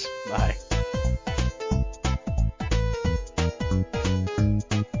 Bye, guys. Bye.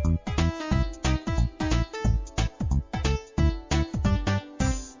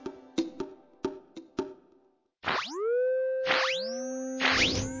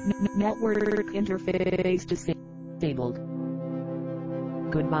 Network interface disabled.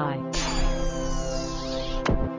 Goodbye.